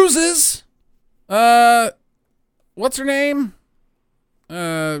 Tom Cruise's, what's her name?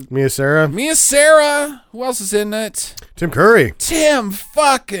 Mia Sarah, Mia Sarah. Who else is in it? Tim Curry, Tim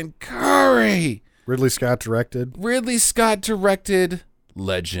fucking Curry. Ridley Scott directed. Ridley Scott directed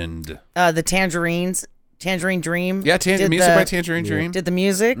Legend. The Tangerine Dream. Yeah, did music by Tangerine Dream. Did the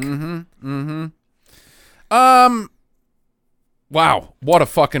music. Wow, what a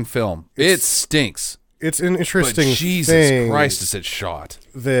fucking film. It stinks. It's an But interesting Jesus thing Christ, is it shot?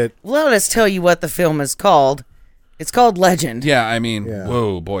 that Let us tell you what the film is called. It's called Legend. Yeah, I mean, Yeah.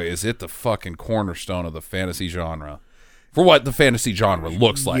 whoa, boy, is it the fucking cornerstone of the fantasy genre. For what the fantasy genre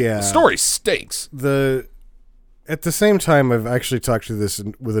looks like. Yeah. The story stinks. at the same time, I've actually talked to this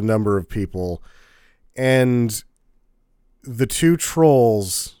with a number of people, and the two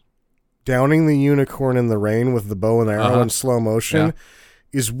trolls downing the unicorn in the rain with the bow and arrow in slow motion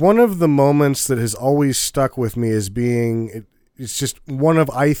is one of the moments that has always stuck with me as being. It's just one of,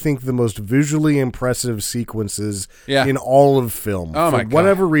 I think, the most visually impressive sequences in all of film. Oh, my For God.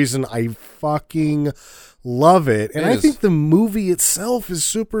 whatever reason, I fucking love it. And I think the movie itself is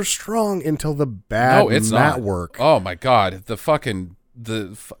super strong until the bad mat work. Oh, my God.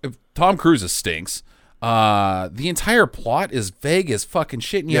 Tom Cruise stinks. The entire plot is vague as fucking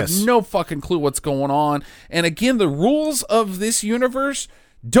shit, and you have no fucking clue what's going on. And again, the rules of this universe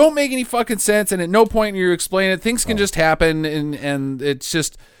don't make any fucking sense, and at no point you explain it. Things can just happen, and it's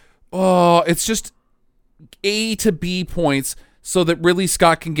just A to B points so that Ridley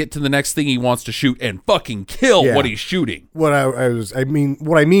Scott can get to the next thing he wants to shoot and fucking kill what he's shooting. What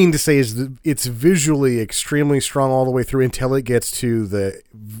I mean to say is that it's visually extremely strong all the way through until it gets to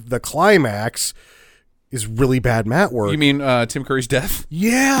the climax. Is really bad mat work. You mean Tim Curry's death?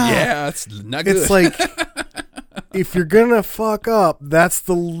 Yeah. Yeah, it's not good. It's like, if you're gonna fuck up, that's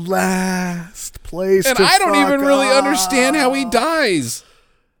the last place and to I don't fuck even really up. understand how he dies.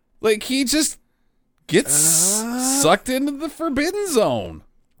 Like, he just gets sucked into the Forbidden Zone.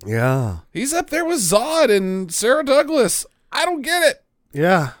 Yeah. He's up there with Zod and Sarah Douglas. I don't get it.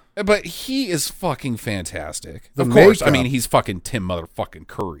 Yeah. But he is fucking fantastic. The Of course. I makeup. mean, he's fucking Tim motherfucking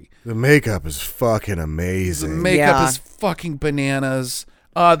Curry. The makeup is fucking The amazing. makeup is fucking bananas.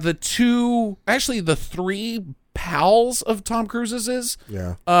 The three pals of Tom Cruise's is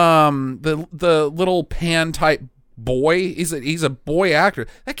Yeah. the little pan type boy. He's a boy actor.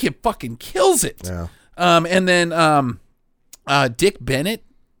 That kid fucking kills it. Yeah. And then Dick Bennett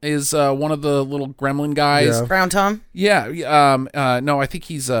is one of the little gremlin guys. Yeah. Brown Tom. Yeah. No, I think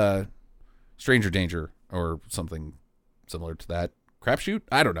he's Stranger Danger or something similar to that. Crapshoot?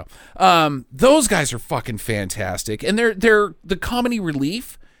 I don't know. Those guys are fucking fantastic, and they're the comedy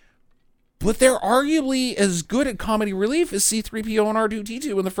relief, but they're arguably as good at comedy relief as C-3PO and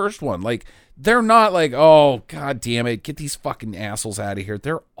R2-D2 in the first one. Like, they're not like, oh, god damn it, get these fucking assholes out of here.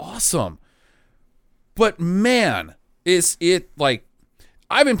 They're awesome. But man, is it like,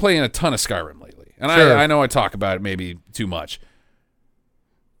 I've been playing a ton of Skyrim lately, and Sure. I know I talk about it maybe too much.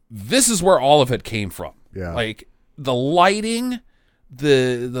 This is where all of it came from. Yeah. Like, the lighting,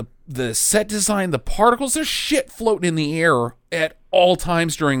 the set design, the particles, there's shit floating in the air at all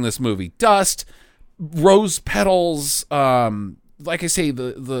times during this movie. Dust, rose petals, like I say,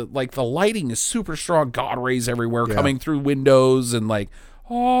 the lighting is super strong. God rays everywhere coming through windows and like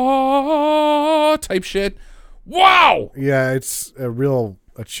type shit. Wow. Yeah, it's a real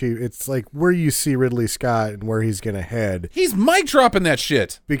achieve. It's like where you see Ridley Scott and where he's gonna head. He's mic dropping that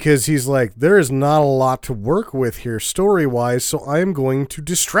shit. Because he's like, there is not a lot to work with here story-wise, so I am going to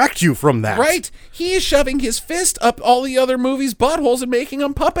distract you from that. Right? He is shoving his fist up all the other movies' buttholes and making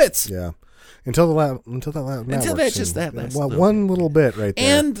them puppets. Yeah. Until that one little bit right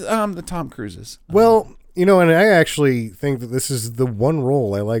there. And the Tom Cruises. Well, you know, and I actually think that this is the one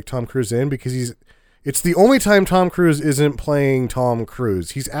role I like Tom Cruise in because it's the only time Tom Cruise isn't playing Tom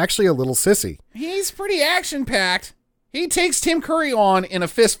Cruise. He's actually a little sissy. He's pretty action-packed. He takes Tim Curry on in a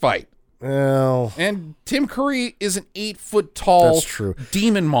fist fight. Well, And Tim Curry is an 8-foot-tall That's true.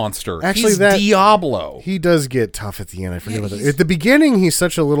 demon monster. Actually, He's that- Diablo. he does get tough at the end. I forget about that. At the beginning, he's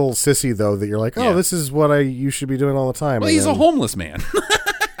such a little sissy, though, that you're like, oh, Yeah. this is what you should be doing all the time. Well, And he's a then homeless man.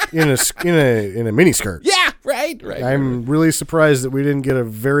 in a mini skirt. Yeah, right. I'm really surprised that we didn't get a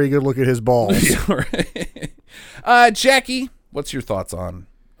very good look at his balls. Right. Jackie, what's your thoughts on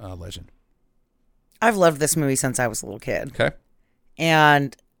Legend? I've loved this movie since I was a little kid. Okay.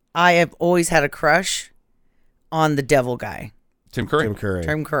 And I have always had a crush on the devil guy, Tim Curry. Tim Curry.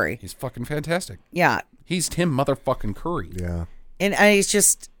 Tim Curry. He's fucking fantastic. Yeah. He's Tim motherfucking Curry. Yeah. And it's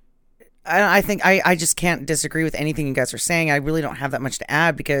just, I think I just can't disagree with anything you guys are saying. I really don't have that much to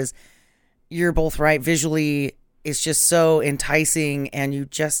add because you're both right. Visually, it's just so enticing and you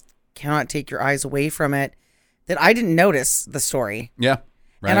just cannot take your eyes away from it that I didn't notice the story. Yeah.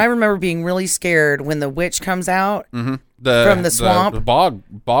 Right. And I remember being really scared when the witch comes out, from the swamp. the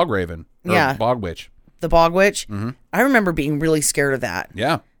bog raven. Or Yeah. Bog witch. the bog witch. I remember being really scared of that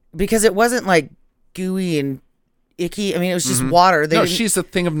Yeah. because it wasn't like gooey and icky. I mean, it was just water. They No, didn't- she's a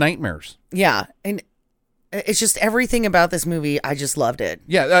thing of nightmares. Yeah, and It's just everything about this movie. I just loved it.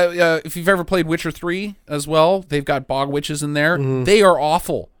 Yeah, if you've ever played Witcher 3 as well, they've got bog witches in there. They are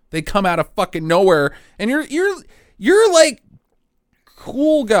awful. They come out of fucking nowhere, and you're like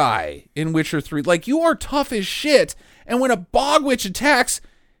cool guy in Witcher 3. Like, you are tough as shit, and when a bog witch attacks,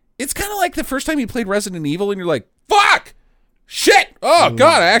 it's kind of like the first time you played Resident Evil, and you're like, fuck, shit, oh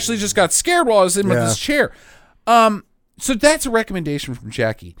god, I actually just got scared while I was in this chair. So that's a recommendation from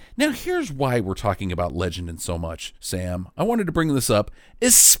Jackie. Now, here's why we're talking about Legend and so much, Sam. I wanted to bring this up,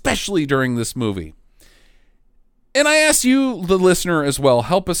 especially during this movie. And I asked you, the listener, as well,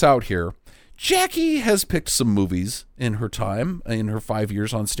 help us out here. Jackie has picked some movies in her time, in her 5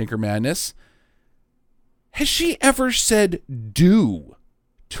 years on Stinker Madness. Has she ever said do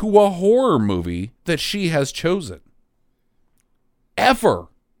to a horror movie that she has chosen? Ever?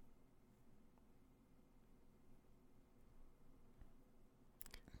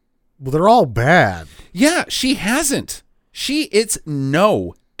 Well, they're all bad. Yeah, she hasn't. It's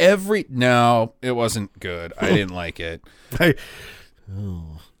no. No, it wasn't good. I didn't like it.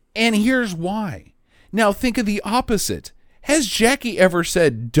 And here's why. Now think of the opposite. Has Jackie ever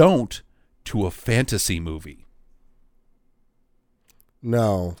said don't to a fantasy movie?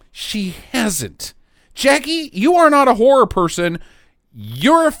 No. She hasn't. Jackie, you are not a horror person.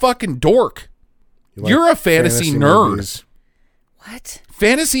 You're a fucking dork. You're a fantasy nerd. Movies. What?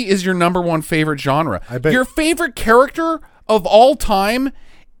 Fantasy is your number one favorite genre. I bet your favorite character of all time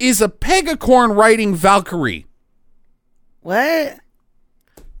is a pegacorn riding Valkyrie. What?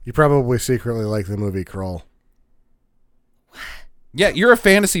 You probably secretly like the movie Krull. Yeah, you're a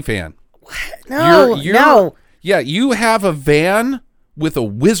fantasy fan. No, no. Yeah, you have a van with a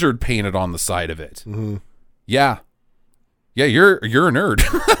wizard painted on the side of it. Mm-hmm. Yeah. Yeah, you're a nerd.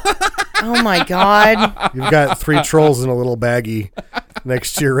 Oh my god. You've got 3 trolls in a little baggie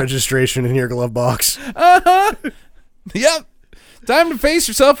next to your registration in your glove box. Yep. Time to face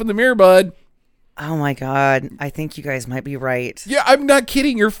yourself in the mirror, bud. Oh my god. I think you guys might be right. Yeah, I'm not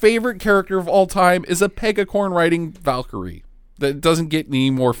kidding. Your favorite character of all time is a pegacorn riding Valkyrie. That doesn't get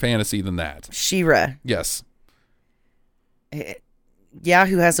any more fantasy than that. She-Ra. Yes. Yeah,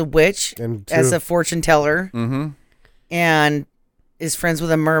 who has a witch And as a fortune teller. Mm-hmm. And is friends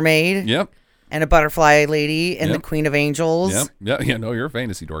with a mermaid. Yep. And a butterfly lady and Yep. the Queen of Angels. Yep. Yeah, no, you're a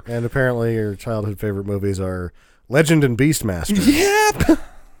fantasy dork. And apparently your childhood favorite movies are Legend and Beastmaster.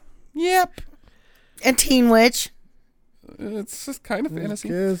 Yep. And Teen Witch. It's just kind of fantasy.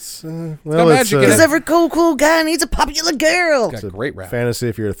 It's, got well, magic in it's it. Because every cool guy needs a popular girl. Got great rap. fantasy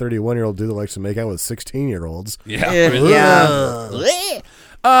if you're a 31-year-old dude that likes to make out with 16-year-olds. Yeah.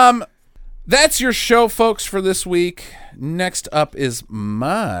 Yeah. That's your show, folks, for this week. Next up is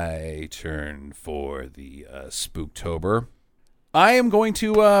my turn for the Spooktober. I am going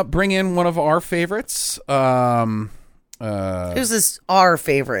to bring in one of our favorites. Who's this? Our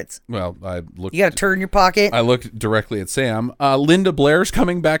favorites. Well, I looked. You got a turd in your pocket? I looked directly at Sam. Linda Blair's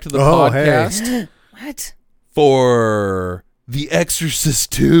coming back to the Oh, podcast What? for The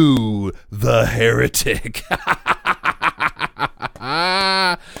Exorcist 2: The Heretic.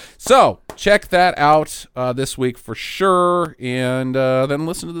 So check that out this week for sure, and then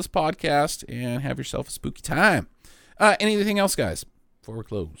listen to this podcast and have yourself a spooky time. Anything else, guys, before we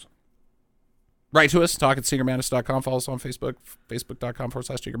close? Write to us, talk at stinkermadness.com. Follow us on Facebook,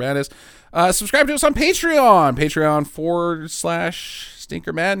 facebook.com/stinkermadness. Subscribe to us on Patreon,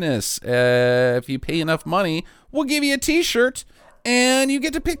 patreon.com/stinkermadness. If you pay enough money, we'll give you a t-shirt, and you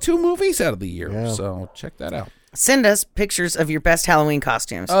get to pick 2 movies out of the year. Yeah. So check that out. Send us pictures of your best Halloween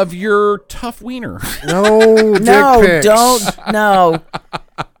costumes. Of your tough wiener. No, dick no, pics. don't. No.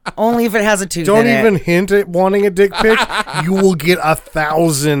 Only if it has a tooth Don't in even it. hint at wanting a dick pic. You will get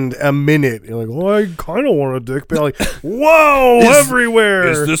 1,000 a minute. You're like, well, I kind of want a dick pic. Like, whoa, everywhere.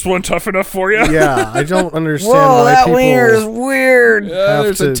 Is this one tough enough for you? Yeah, I don't understand Whoa, why that people. wiener is weird. have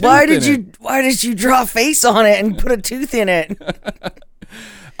There's a to- tooth Why in did it. Why did you draw a face on it and put a tooth in it?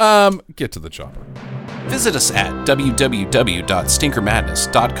 Get to the chopper. Visit us at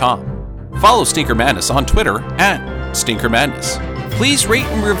www.stinkermadness.com. Follow Stinker Madness on Twitter at Stinker Madness. Please rate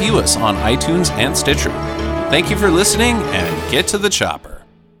and review us on iTunes and Stitcher. Thank you for listening, and get to the chopper.